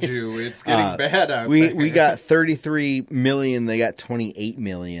 Told you, it's getting bad out there. We got 33 million. They got 28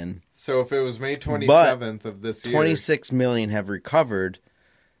 million. So if it was May 27th of this year, 26 million have recovered,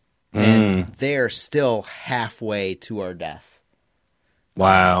 and they are still halfway to our death.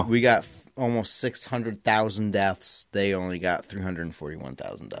 Wow. We got almost 600,000 deaths. They only got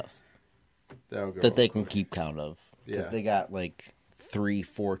 341,000 deaths that'll go that they up. can keep count of. Because Yeah. they got like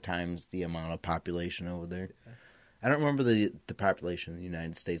 3-4 times the amount of population over there. I don't remember the population in the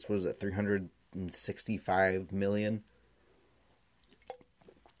United States. What is it, 365 million?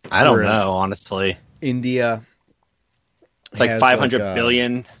 I don't Whereas- know, honestly. India. It's like has 500 like,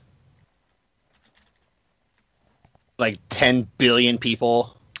 billion. Like 10 billion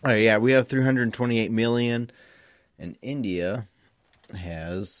people. Oh yeah, we have 328 million, and India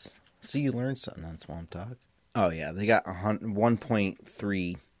has. So you learned something on Swamp Talk. Oh yeah, they got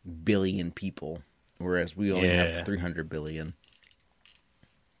 1.3 billion people, whereas we only Yeah. have 300 billion.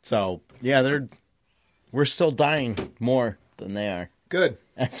 So yeah, we're still dying more than they are Good.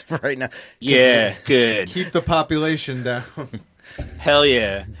 as of right now. Yeah, good. Keep the population down. Hell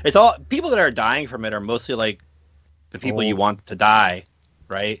yeah. It's all people that are dying from it are mostly like the people you Old. want to die,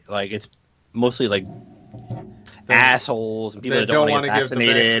 right? Like it's mostly like assholes and people They that don't don't want want to to get give the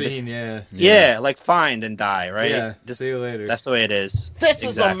vaccinated. vaccine, yeah. Yeah, like find and die, right? Yeah, Just, see you later. That's the way it is. This is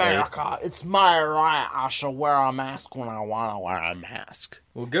Exactly. America. It's my right. I should wear a mask when I want to wear a mask.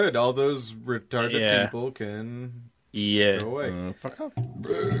 Well, good. All those retarded Yeah. people can Yeah. go away. Fuck off.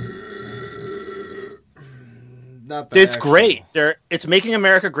 Not the It's actual- great. It's making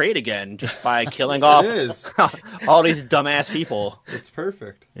America great again just by killing off It is. all these dumbass people. It's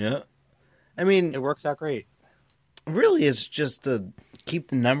perfect. Yeah. I mean, It works out great. really, it's just to keep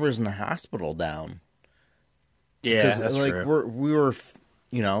the numbers in the hospital down. Yeah, that's like true. we were,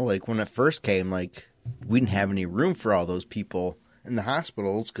 like when it first came, like we didn't have any room for all those people in the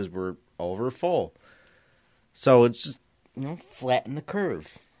hospitals because we're over full. So it's just flatten the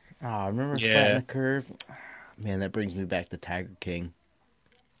curve. Oh, I remember flatten the curve. Man, that brings me back to Tiger King.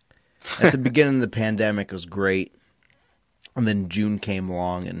 At the beginning of the pandemic, it was great. And then June came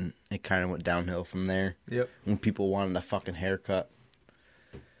along, and it kind of went downhill from there. Yep. When people wanted a fucking haircut.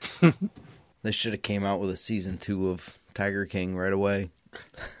 They should have came out with a season 2 of Tiger King right away.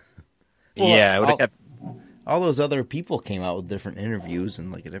 Yeah, it would have kept... All those other people came out with different interviews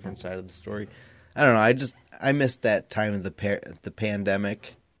and like a different side of the story. I don't know. I missed that time of the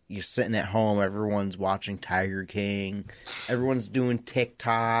pandemic. You're sitting at home, everyone's watching Tiger King, everyone's doing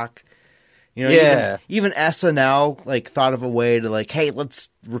TikTok. You know, even SNL like thought of a way to like, hey,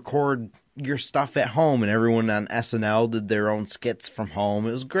 let's record your stuff at home, and everyone on SNL did their own skits from home.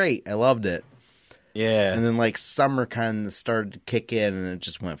 It was great. I loved it. Yeah. And then like summer kind of started to kick in, and it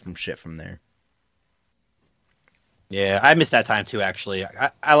just went from shit from there. Yeah, I missed that time too. Actually,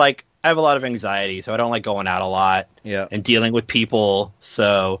 I have a lot of anxiety, so I don't like going out a lot. Yeah. And dealing with people,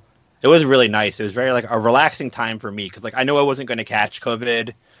 so it was really nice. It was very like a relaxing time for me because like I know I wasn't going to catch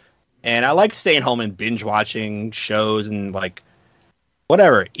COVID, and I liked staying home and binge watching shows and like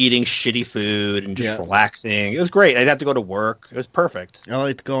whatever, eating shitty food and just relaxing. It was great. I didn't have to go to work. It was perfect. I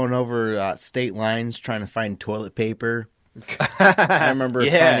liked going over state lines trying to find toilet paper. I remember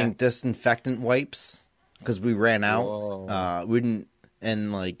finding disinfectant wipes. Because we ran out. We didn't,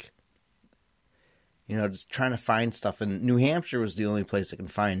 and like, just trying to find stuff. And New Hampshire was the only place I can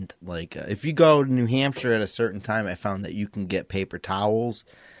find, like, if you go to New Hampshire at a certain time, I found that you can get paper towels,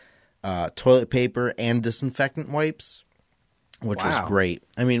 toilet paper, and disinfectant wipes, which was great.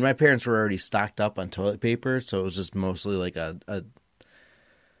 I mean, my parents were already stocked up on toilet paper, so it was just mostly like a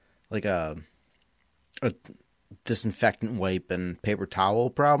disinfectant wipe and paper towel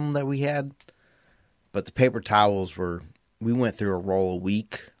problem that we had. But the paper towels we went through a roll a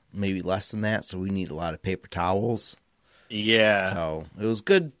week, maybe less than that, so we need a lot of paper towels. Yeah. So it was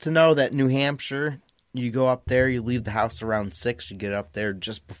good to know that New Hampshire, you go up there, you leave the house around 6, you get up there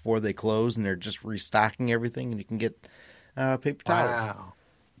just before they close, and they're just restocking everything, and you can get paper towels. Wow.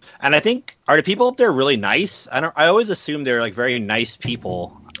 And I think, are the people up there really nice? I always assume they're like very nice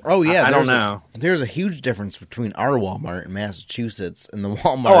people. Oh, yeah. I don't know. There's a huge difference between our Walmart in Massachusetts and the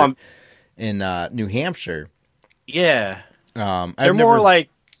Walmart in New Hampshire. Yeah. They're more like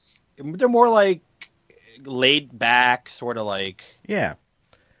laid back, sort of like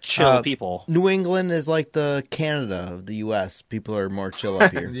chill people. New England is like the Canada of the U.S. People are more chill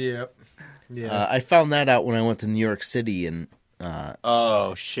up here. Yep. Yeah. I found that out when I went to New York City, and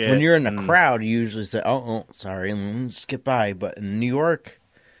oh shit! When you're in a crowd, you usually say, "Oh, sorry, just get by." But in New York,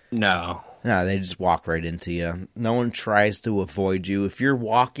 no, they just walk right into you. No one tries to avoid you. If you're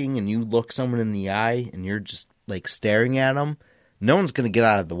walking and you look someone in the eye and you're just like staring at them, no one's gonna get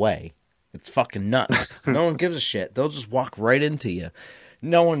out of the way. It's fucking nuts. No one gives a shit. They'll just walk right into you.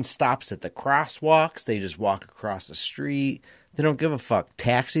 No one stops at the crosswalks. They just walk across the street. They don't give a fuck.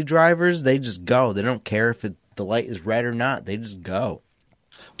 Taxi drivers, they just go. They don't care if the light is red or not. They just go.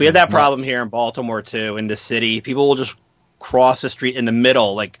 We had that problem here in Baltimore, too, in the city. People will just cross the street in the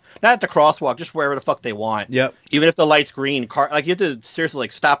middle, like, not at the crosswalk, just wherever the fuck they want. Yep. Even if the light's green, you have to seriously,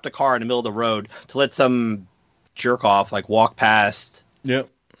 like, stop the car in the middle of the road to let some jerk off, like, walk past. Yep.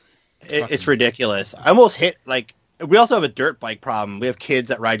 It's ridiculous. I almost hit, like, we also have a dirt bike problem. We have kids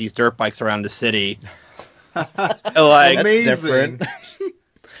that ride these dirt bikes around the city. Like, amazing. That's different.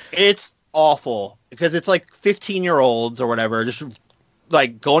 It's awful because it's like 15-year-olds or whatever, just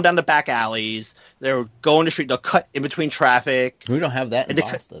like going down the back alleys. They're going the street. They'll cut in between traffic. We don't have that in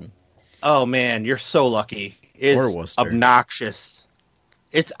Boston. Oh man, you're so lucky. Or It's Worcester. obnoxious.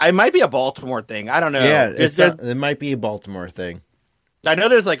 It might be a Baltimore thing. I don't know. Yeah, it might be a Baltimore thing. I know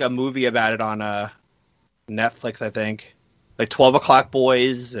there's like a movie about it on Netflix. I think like 12 O'Clock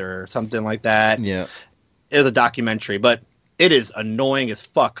Boys or something like that. Yeah. It was a documentary, but it is annoying as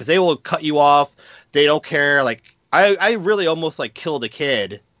fuck because they will cut you off. They don't care. Like I really almost like killed a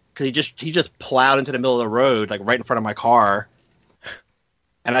kid because he just plowed into the middle of the road, like right in front of my car,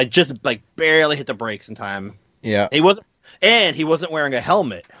 and I just like barely hit the brakes in time. Yeah. He wasn't wearing a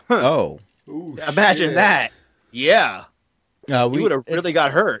helmet. Oh. Ooh, Imagine shit. that. Yeah. He He would have really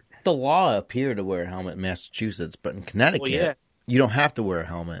got hurt. The law up here to wear a helmet in Massachusetts, but in Connecticut, you don't have to wear a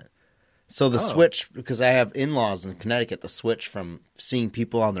helmet. So the switch, because I have in-laws in Connecticut, the switch from seeing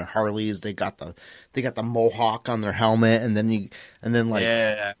people on their Harleys, they got the mohawk on their helmet, and then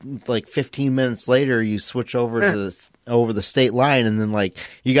like 15 minutes later, you switch over to over the state line, and then like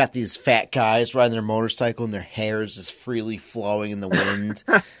you got these fat guys riding their motorcycle, and their hair is just freely flowing in the wind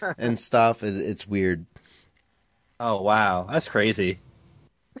and stuff. It's weird. Oh wow, that's crazy.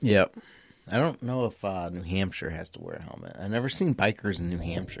 Yep. I don't know if New Hampshire has to wear a helmet. I've never seen bikers in New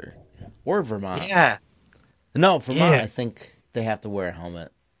Hampshire or Vermont. Yeah. No, Vermont. Yeah. I think they have to wear a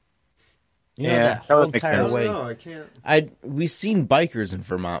helmet. You Yeah, know, that that whole would make entire sense. way. No, I can't. We've seen bikers in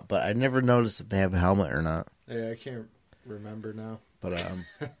Vermont, but I never noticed if they have a helmet or not. Yeah, I can't remember now. But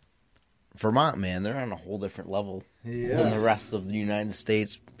Vermont, man, they're on a whole different level than the rest of the United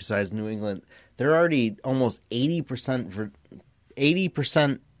States. Besides New England, they're already almost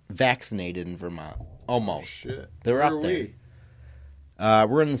 80% vaccinated in Vermont. Almost. Shit. They're Where up are there. we?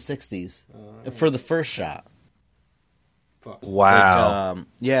 We're in the 60s for the first shot. Fuck. Wow.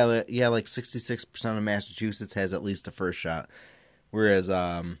 Like 66% of Massachusetts has at least a first shot, whereas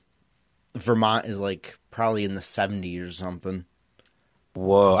Vermont is like probably in the 70s or something.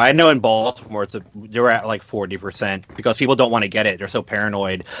 Whoa. I know in Baltimore they're at like 40% because people don't want to get it. They're so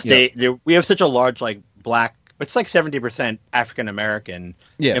paranoid. Yeah. We have such a large like black. It's like 70% African American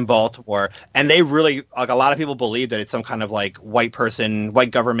in Baltimore, and they really like a lot of people believe that it's some kind of like white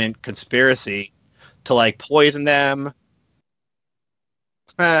government conspiracy to like poison them.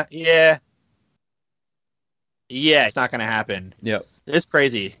 Yeah, it's not gonna happen. Yep. It's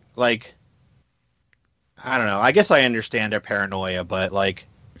crazy. Like, I don't know. I guess I understand their paranoia, but like,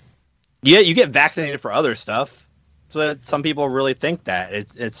 yeah, you get vaccinated for other stuff. So some people really think that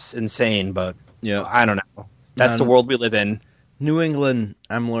it's insane, but Yeah. I don't know. That's the world we live in. New England,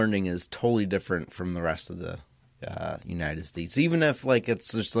 I'm learning, is totally different from the rest of the United States. Even if like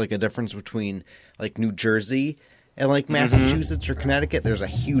it's just like a difference between like New Jersey and like Massachusetts or Connecticut, there's a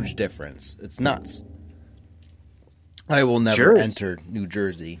huge difference. It's nuts. I will never enter New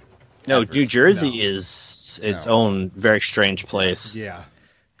Jersey. No, ever. New Jersey is its own very strange place. Yeah.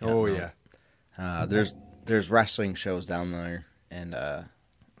 Oh, yeah. There's wrestling shows down there, and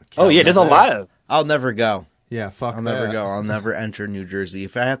There's a lot of. I'll never go. Yeah, fuck I'll that. never go. I'll never enter New Jersey.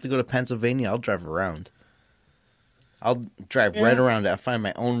 If I have to go to Pennsylvania, I'll drive around. I'll drive right around it. I'll find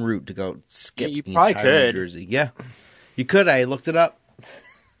my own route to go skip You the probably entire could. New Jersey. Yeah, you could. I looked it up.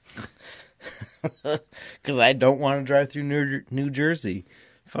 Because I don't want to drive through New Jersey.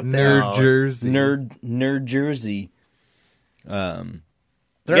 Fuck that. Nerd Jersey. Nerd Jersey. There are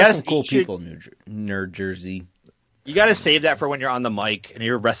Yes, some cool you should- people in Nerd Jersey. You got to save that for when you're on the mic and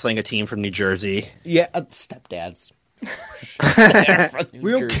you're wrestling a team from New Jersey. Yeah, stepdads.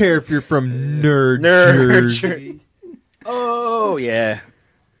 We don't care if you're from Nerd, Nerd Jersey. Oh yeah.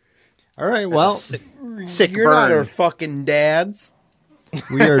 All right, well, Sick You're not our burn. fucking dads.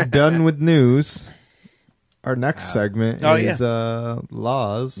 we are done with news. Our next segment is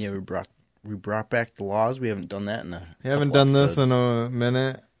laws. Yeah, we brought back the laws. We haven't done that in a We haven't couple done this in episodes. a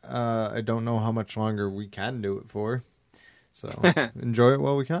minute. I don't know how much longer we can do it for. So enjoy it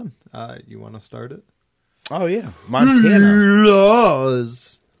while we can. You want to start it? Oh yeah, Montana.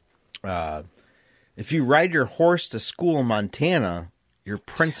 Laws. If you ride your horse to school in Montana, your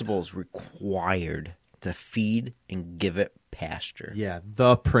principal is required to feed and give it pasture. Yeah,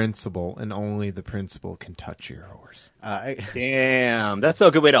 the principal and only the principal can touch your horse. Damn, that's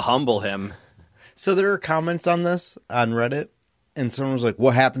a good way to humble him. So there are comments on this on Reddit, and someone was like,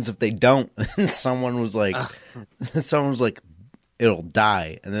 "What happens if they don't?" And someone was like, "It'll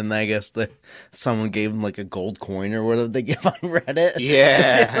die." And then I guess someone gave him like a gold coin or whatever they give on Reddit.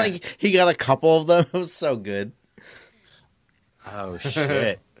 Yeah. Like he got a couple of them. It was so good. Oh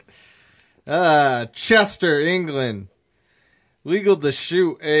shit. Chester, England. Legal to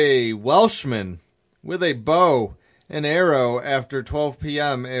shoot a Welshman with a bow and arrow after 12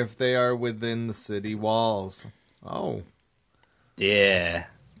 p.m. if they are within the city walls. Oh. Yeah.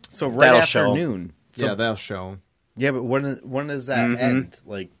 So right That'll after show. noon. So, Yeah, that'll show 'em. Yeah, but when does that end?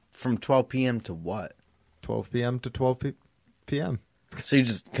 Like from 12 p.m. to what? 12 p.m. to 12 p.m. So you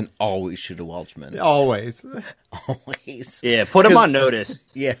just can always shoot a Welshman. Always. Always. Yeah, put him on notice.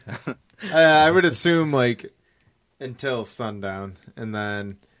 Yeah. I would assume like until sundown, and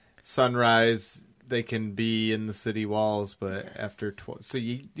then sunrise they can be in the city walls, but after 12, so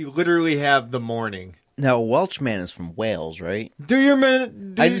you literally have the morning. Now, a Welshman is from Wales, right? Do your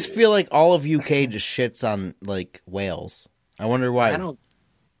minute. I just feel like all of UK just shits on like Wales. I wonder why. I don't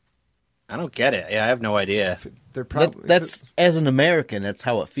get it. Yeah, I have no idea. They're probably That's as an American, that's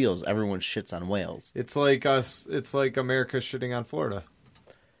how it feels. Everyone shits on Wales. It's like us. It's like America shitting on Florida.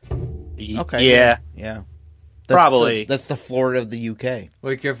 Okay. Yeah. Yeah. Probably. That's the Florida of the UK.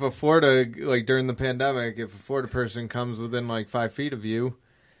 Like if a Florida, like during the pandemic, if a Florida person comes within like 5 feet of you,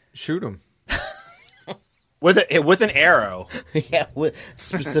 shoot them. With an arrow. Yeah,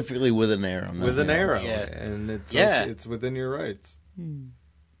 specifically with an arrow. With an arrow, Yeah. and it's Yeah. it's within your rights.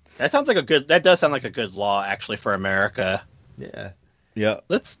 That does sound like a good law actually for America. Yeah. Yeah.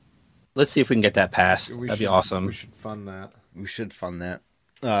 Let's Let's see if we can get that passed. We That'd be should- awesome. We should fund that. We should fund that.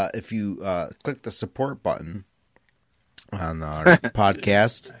 If you click the support button on our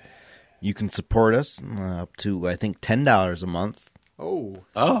podcast, you can support us up to, I think, $10 a month.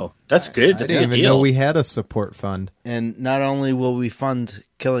 Oh, That's good. I That's a didn't good even deal. know we had a support fund. And not only will we fund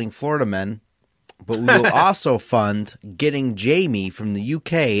killing Florida men, but we will also fund getting Jamie from the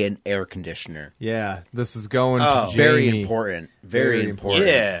UK an air conditioner. Yeah, this is going Oh. to Very Jamie. important. Very Very important.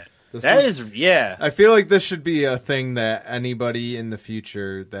 Yeah. This That is- is, yeah. I feel like this should be a thing that anybody in the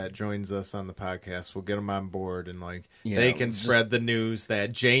future that joins us on the podcast will get them on board, and like Yeah, they can just- spread the news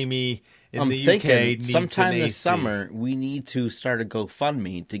that Jamie in I'm the thinking UK needs sometime an this AC. summer we need to start a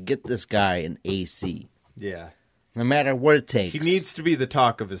GoFundMe to get this guy an AC. Yeah, No matter what it takes. he needs to be the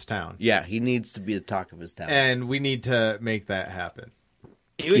talk of his town, Yeah, he needs to be the talk of his town. and we need to make that happen.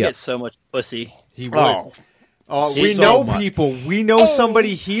 He would Yep. get so much pussy. He would. Oh, Oh, we so know much. people. We know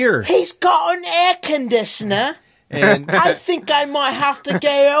somebody here, he's got an air conditioner. and I think I might have to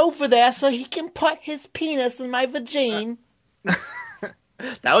go over there so he can put his penis in my vagina.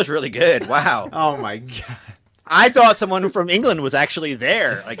 That was really good. Wow. oh my god, I thought someone from England was actually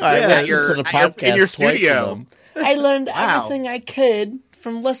there. Like I at listened your, to the at your- podcast in your twice with studio. him. I learned Wow. everything I could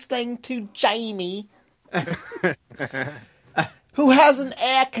from listening to Jamie, who has an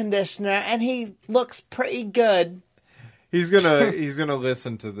air conditioner, and he looks pretty good. he's gonna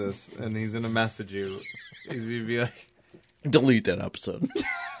listen to this, and he's gonna message you. He's gonna be like, Delete that episode.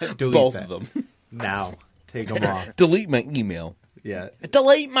 delete Both that. of them. now. Take them off. Delete my email. Yeah.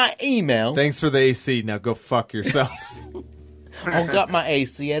 Delete my email. Thanks for the AC. Now go fuck yourselves. I got my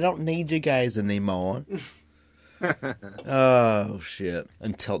AC. I don't need you guys anymore. Oh, shit.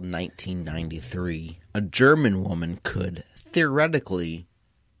 Until 1993, a German woman could, theoretically,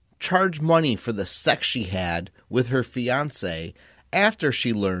 charge money for the sex she had with her fiancé after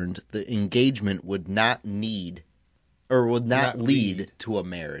she learned the engagement would not lead to a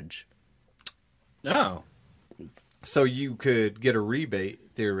marriage. No. So you could get a rebate,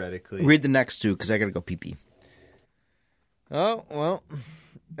 theoretically. Read the next two, because I gotta go pee-pee. Oh, well,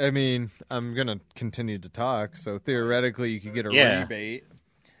 I mean, I'm going to continue to talk. So theoretically, you could get a Yeah. rebate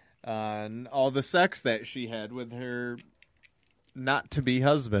on all the sex that she had with her not-to-be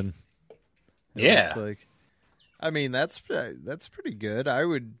husband. It Yeah. looks like. I mean, that's pretty good. I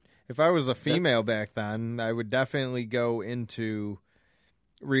would, if I was a female back then, I would definitely go into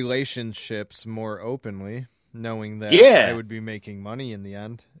relationships more openly, knowing that Yeah. I would be making money in the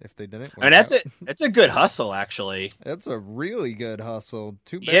end if they didn't. I mean, that's a good hustle, actually. That's a really good hustle.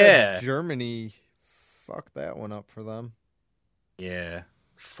 Too bad Yeah. Germany fucked that one up for them. Yeah.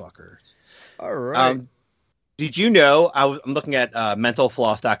 Fuckers. All right. Did you know, I'm looking at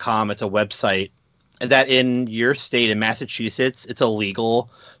mentalfloss.com. It's a website that in your state, in Massachusetts, it's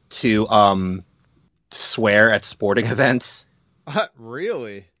illegal to swear at sporting events.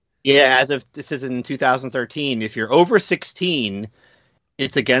 Really? Yeah, as of this is in 2013. If you're over 16,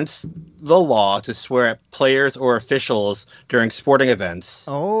 it's against the law to swear at players or officials during sporting events.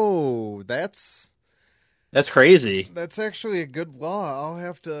 Oh, that's crazy. That's actually a good law. I'll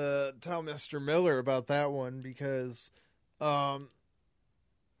have to tell Mr. Miller about that one because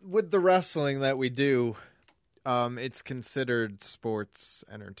with the wrestling that we do, it's considered sports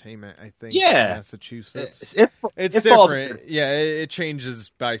entertainment, I think, Yeah. in Massachusetts. It It's falls- different. Yeah, it changes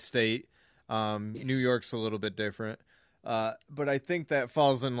by state. New York's a little bit different. But I think that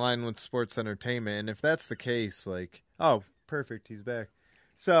falls in line with sports entertainment. And if that's the case, like, oh, perfect, he's back.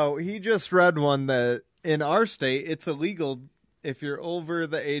 So he just read one that in our state, it's illegal if you're over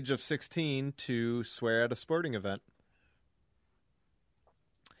the age of 16 to swear at a sporting event.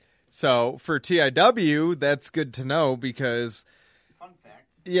 So for TIW, that's good to know because, Fun fact.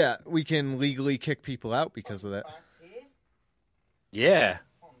 yeah, we can legally kick people out because of that. Yeah.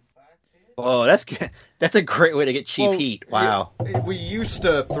 Oh, that's good. That's a great way to get cheap Well, heat. Wow. We used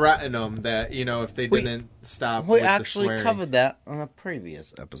to threaten them that, you know, if they didn't stop We with the actually swearing. covered that on a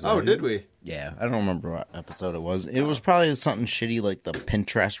previous episode. Oh, did we? Yeah, I don't remember what episode it was. It was probably something shitty like the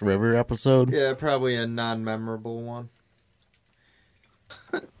Pinterest River episode. Yeah, probably a non-memorable one.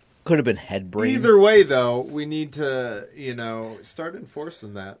 Could have been head brain. Either way, though, we need to, you know, start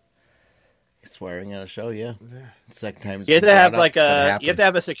enforcing that. Swearing at a show, yeah. Second time. it's You have been to have brought up, like it's gonna you happen. have to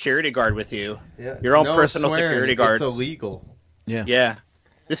have a security guard with you. Yeah. Your own No personal swearing. security guard. It's illegal. Yeah. Yeah.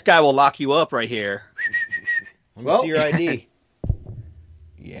 This guy will lock you up right here. Let me Well- see your ID.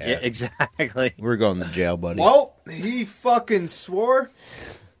 Yeah. Yeah, exactly. We're going to jail, buddy. Well, he fucking swore.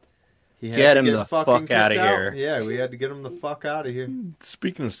 He had Get to him the fucking fuck outta kicked out. here. Yeah, we had to get him the fuck out of here.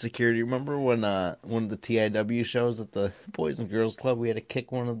 Speaking of security, remember when one of the TIW shows at the Boys and Girls Club, we had to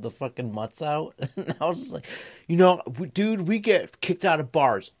kick one of the fucking mutts out? And I was just like, dude, we get kicked out of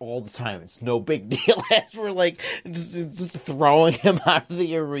bars all the time. It's no big deal. As we're like just throwing him out of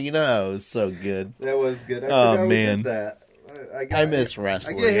the arena. It was so good. That was good. I Oh, forgot we man. did that. I miss I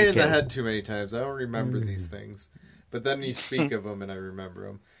wrestling. get hit in the can't- head too many times. I don't remember these things. But then you speak of them and I remember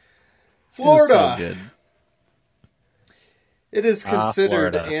them. It was Florida. so good. It is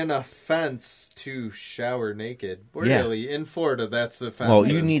considered Florida. an offense to shower naked. Yeah. Really, in Florida, that's offensive. Well,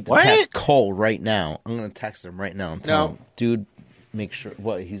 you need to What? text Cole right now. I'm going to text him right now and tell No. him, dude, make sure.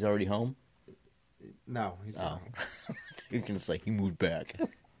 What, he's already home? No, he's Oh. not. You're going to say he moved back.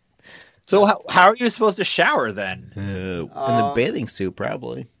 So how are you supposed to shower then? In a bathing suit,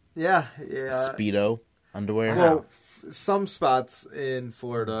 probably. Yeah. Speedo, underwear. Well, some spots in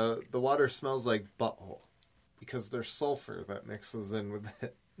Florida, the water smells like butthole because there's sulfur that mixes in with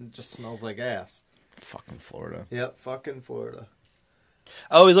it. It just smells like ass. Fucking Florida. Yep, fucking Florida.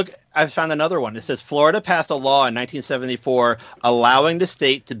 Oh, look, I found another one. It says Florida passed a law in 1974 allowing the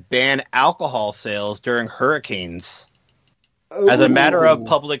state to ban alcohol sales during hurricanes. As a matter of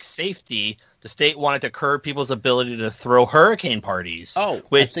public safety, the state wanted to curb people's ability to throw hurricane parties. Oh, I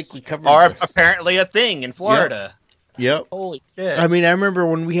which think we covered are this. apparently a thing in Florida. Yep. Holy shit. I mean, I remember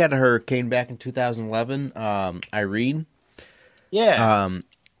when we had a hurricane back in 2011, Irene. yeah.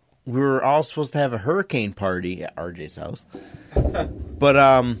 We were all supposed to have a hurricane party at RJ's house. But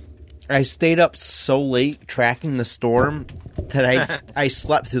I stayed up so late tracking the storm that I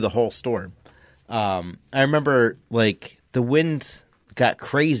slept through the whole storm. I remember, like, the wind got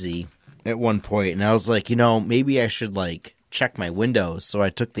crazy at one point, and I was like, maybe I should, like, check my windows. So I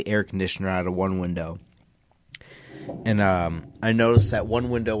took the air conditioner out of one window. And I noticed that one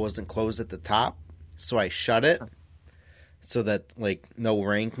window wasn't closed at the top, so I shut it so that, like, no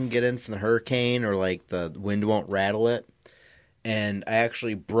rain can get in from the hurricane or, like, the wind won't rattle it. And I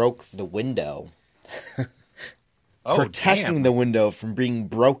actually broke the window, protecting damn. the window from being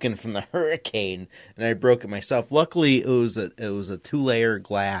broken from the hurricane, and I broke it myself. Luckily, it was a 2-layer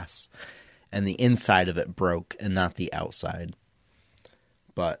glass, and the inside of it broke and not the outside.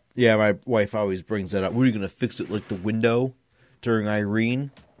 But yeah, my wife always brings that up. What, are you gonna fix it like the window during Irene?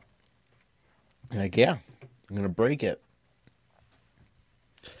 I'm like, yeah, I'm gonna break it.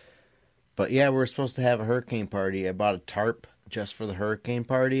 But yeah, we were supposed to have a hurricane party. I bought a tarp just for the hurricane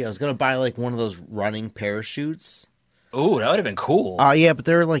party. I was gonna buy like one of those running parachutes. Ooh, that would have been cool. Yeah, but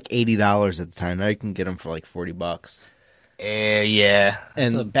they were like $80 at the time. Now you can get them for like $40. Yeah.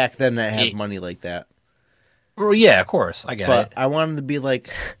 And back then, I had money like that. Well, yeah, of course. I get But it. I wanted to be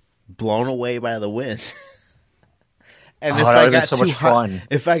like blown away by the wind. And Oh, that would've been so much fun.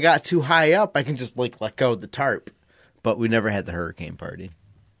 if I got too high up, I can just like let go of the tarp. But we never had the hurricane party.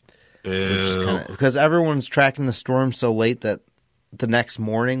 Which is kinda, because everyone's tracking the storm so late that the next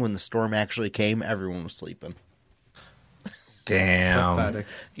morning when the storm actually came, everyone was sleeping. Damn. Pathetic.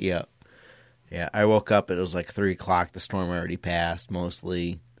 Yeah. Yeah, I woke up, it was like 3 o'clock, the storm already passed,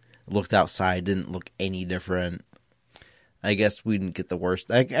 mostly. Looked outside, didn't look any different. I guess we didn't get the worst.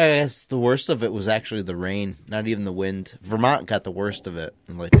 I guess the worst of it was actually the rain, not even the wind. Vermont got the worst of it,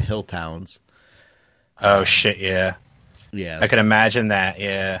 in like the hill towns. Oh, shit, yeah. Yeah. I can imagine that,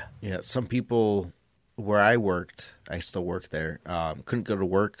 yeah. Yeah, some people where I worked, I still work there, couldn't go to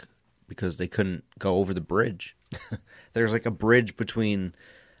work because they couldn't go over the bridge. There's like a bridge between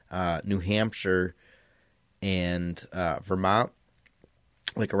New Hampshire and Vermont,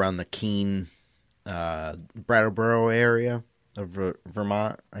 like around the Keene, Brattleboro area of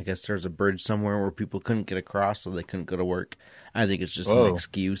Vermont. I guess there's a bridge somewhere where people couldn't get across, so they couldn't go to work. I think it's just Whoa. an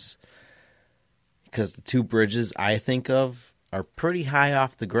excuse. Because the two bridges I think of are pretty high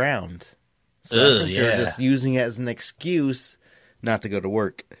off the ground. So I think they're just using it as an excuse not to go to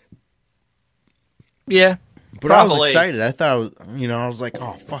work. Yeah. But I was Probably. excited. I thought, I was like,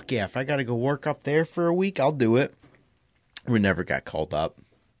 oh, fuck yeah. If I got to go work up there for a week, I'll do it. We never got called up.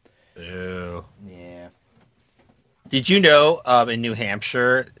 Ew. Yeah. Did you know in New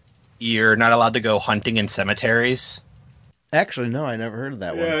Hampshire, you're not allowed to go hunting in cemeteries? Actually, no, I never heard of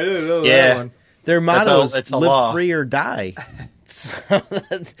that one. Yeah, I didn't know Yeah. that one. Their motto is it's a live law. free or die. So,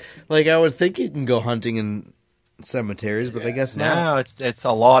 like, I would think you can go hunting in cemeteries, but I guess not. No, it's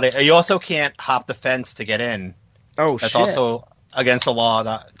a law. You also can't hop the fence to get in. Oh, That's shit. also against the law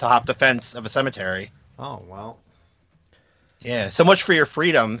to hop the fence of a cemetery. Oh, well. Yeah, so much for your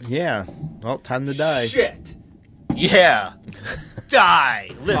freedom. Yeah. Well, time to die. Shit. Yeah.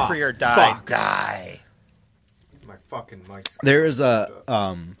 Die. Live Oh, free or die. fuck. Die. My fucking mic's... There is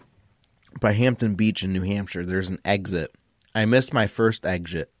a by Hampton Beach in New Hampshire, there's an exit. I missed my first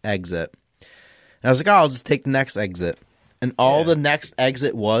exit. And I was like, oh, I'll just take the next exit. And all the next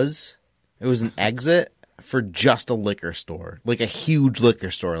exit was an exit for just a liquor store. Like a huge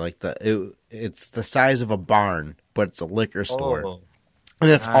liquor store. Like it's the size of a barn, but it's a liquor store. Oh, and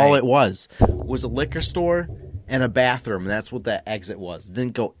that's all it was a liquor store and a bathroom. And that's what that exit was. It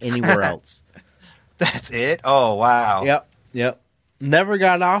didn't go anywhere else. That's it? Oh, wow. Yep. Never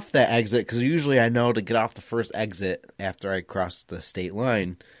got off that exit because usually I know to get off the first exit after I cross the state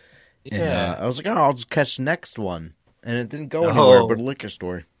line. Yeah. And I was like, oh, I'll just catch the next one. And it didn't go anywhere but a liquor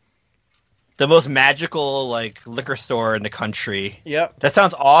store. The most magical, like, liquor store in the country. Yep. That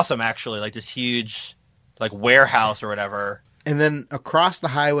sounds awesome, actually. Like, this huge, like, warehouse or whatever. And then across the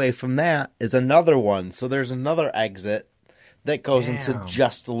highway from that is another one. So there's another exit that goes into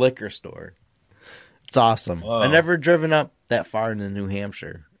just the liquor store. It's awesome. Whoa. I never driven up that far into New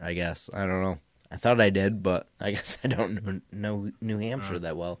Hampshire, I guess. I don't know. I thought I did, but I guess I don't know New Hampshire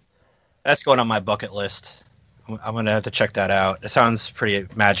that well. That's going on my bucket list. I'm going to have to check that out. It sounds pretty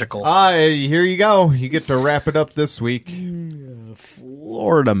magical. Here you go. You get to wrap it up this week.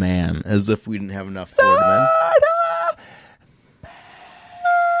 Florida man. As if we didn't have enough Florida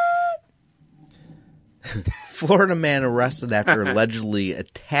men. Florida man arrested after allegedly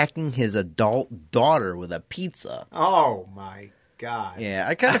attacking his adult daughter with a pizza. Oh, my God. Yeah,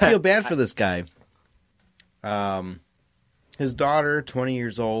 I kind of feel bad for this guy. His daughter, 20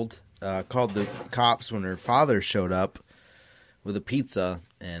 years old, called the cops when her father showed up with a pizza,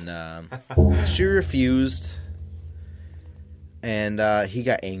 and she refused, and he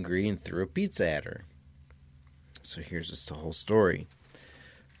got angry and threw a pizza at her. So here's just the whole story.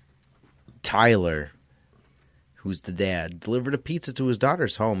 Tyler, who's the dad, delivered a pizza to his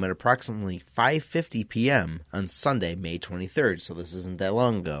daughter's home at approximately 5:50 p.m. on Sunday, May 23rd, so this isn't that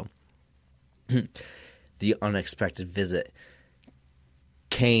long ago. The unexpected visit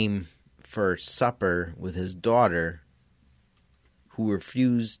came for supper with his daughter, who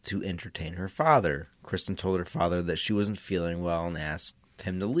refused to entertain her father. Kristen told her father that she wasn't feeling well and asked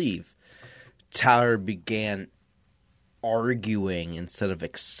him to leave. Tyler began arguing instead of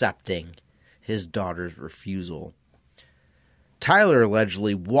accepting his daughter's refusal. Tyler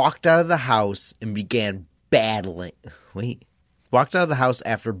allegedly walked out of the house and began battling. Walked out of the house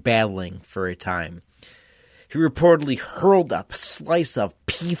after battling for a time. He reportedly hurled a slice of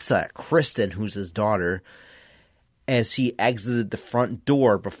pizza at Kristen, who's his daughter, as he exited the front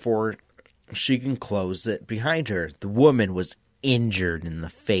door before she can close it behind her. The woman was injured in the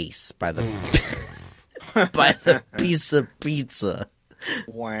face by the by the piece of pizza.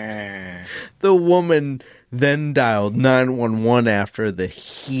 Wow. The woman then dialed 911 after the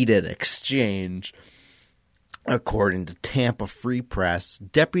heated exchange. According to Tampa Free Press,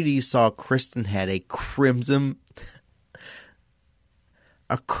 deputies saw Kristen had a crimson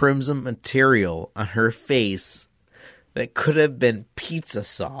material on her face that could have been pizza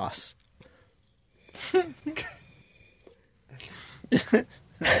sauce. There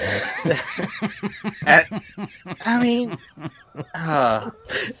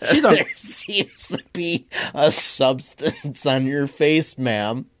seems to be a substance on your face,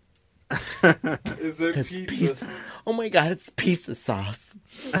 ma'am. Is it pizza? Oh my God, it's pizza sauce.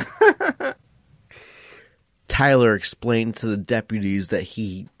 Tyler explained to the deputies that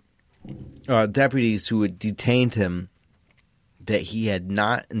deputies who had detained him, that he had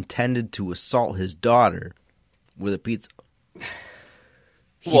not intended to assault his daughter with a pizza.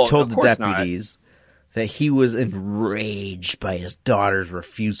 He told the deputies that he was enraged by his daughter's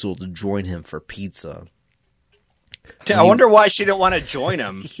refusal to join him for pizza. I wonder why she didn't want to join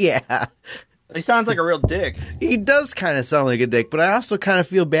him. Yeah. He sounds like a real dick. He does kind of sound like a dick, but I also kind of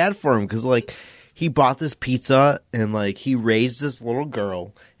feel bad for him because, like, he bought this pizza and, like, he raised this little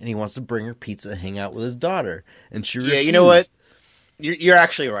girl and he wants to bring her pizza and hang out with his daughter. And she refused. Yeah, you know what? You're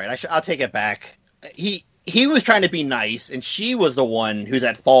actually right. I'll take it back. He was trying to be nice, and she was the one who's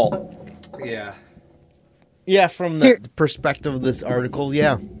at fault. Yeah. Yeah, from the perspective of this article,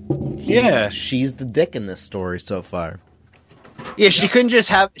 yeah. Yeah. She's the dick in this story so far. Yeah, she couldn't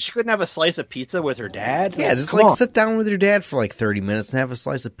have a slice of pizza with her dad? Yeah, just Come on. sit down with your dad for like 30 minutes and have a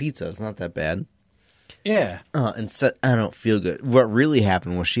slice of pizza. It's not that bad. Yeah. And said, I don't feel good. What really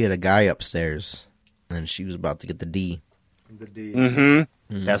happened was she had a guy upstairs, and she was about to get the D. The D.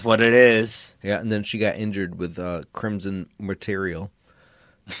 Mm-hmm. That's what it is. Yeah, and then she got injured with crimson material.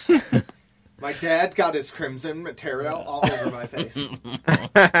 My dad got his crimson material all over my face.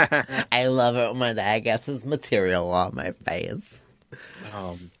 I love it when my dad gets his material on my face.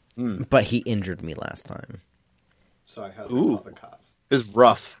 But he injured me last time. So I had to call the cops. was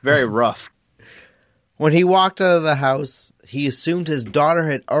rough, very rough. When he walked out of the house, he assumed his daughter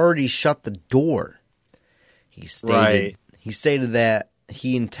had already shut the door. He stated that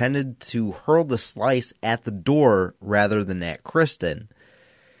he intended to hurl the slice at the door rather than at Kristen.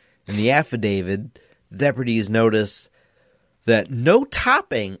 In the affidavit, the deputies noticed that no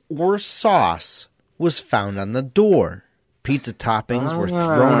topping or sauce was found on the door. Pizza toppings were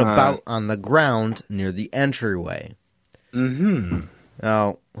thrown about on the ground near the entryway. Mm-hmm.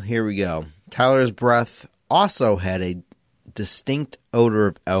 Now, here we go. Tyler's breath also had a distinct odor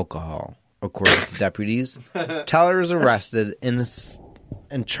of alcohol, according to deputies. Tyler was arrested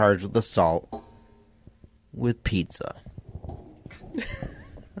and charged with assault with pizza.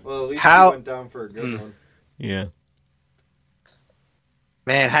 Well, at least How- he went down for a good one. Yeah.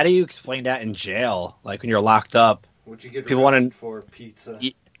 Man, how do you explain that in jail? Like when you're locked up, What'd you get People arrested wanna- for? Pizza.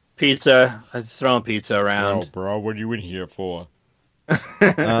 pizza, throwing pizza around. bro, what are you in here for?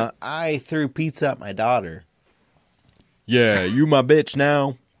 I threw pizza at my daughter. Yeah, you my bitch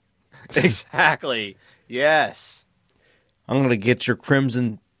now. Exactly. Yes. I'm going to get your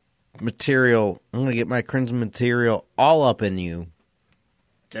crimson material. I'm going to get my crimson material all up in you.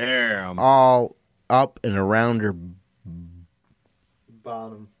 Damn. All up and around your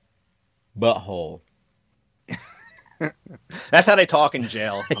Bottom. butthole. That's how they talk in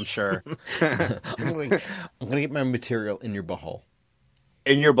jail, I'm sure. I'm going to get my material in your butthole.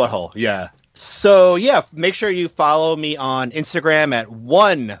 In your butthole, yeah. So, yeah, make sure you follow me on Instagram at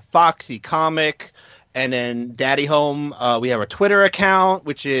OneFoxyComic. And then Daddy Home, we have a Twitter account,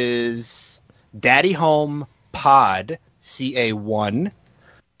 which is Daddy Home Pod, CA1.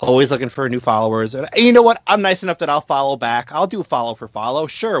 Always looking for new followers. And you know what? I'm nice enough that I'll follow back. I'll do follow for follow.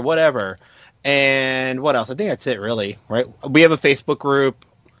 Sure, whatever. And what else? I think that's it, really, right? We have a Facebook group.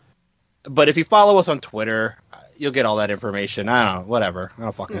 But if you follow us on Twitter, you'll get all that information. I don't know. Whatever. I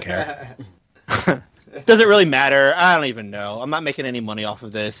don't fucking care. Doesn't really matter. I don't even know. I'm not making any money off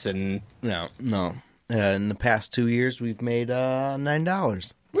of this. And No. In the past 2 years, we've made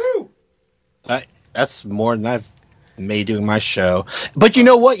 $9. Woo! that's more than I've made doing my show. But you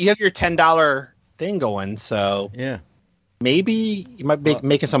know what? You have your $10 thing going, so Yeah. maybe you might be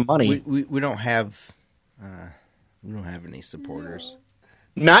making some money. We don't have any supporters.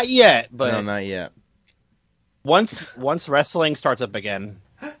 Not yet, but No, not yet. once wrestling starts up again,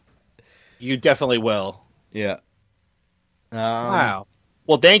 you definitely will. Yeah. Wow.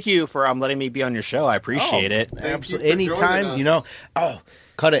 Well, thank you for letting me be on your show. I appreciate it. Absolutely. you for joining Anytime, us. you know. Oh,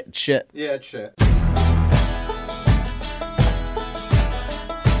 cut it. Shit. Yeah, it's shit.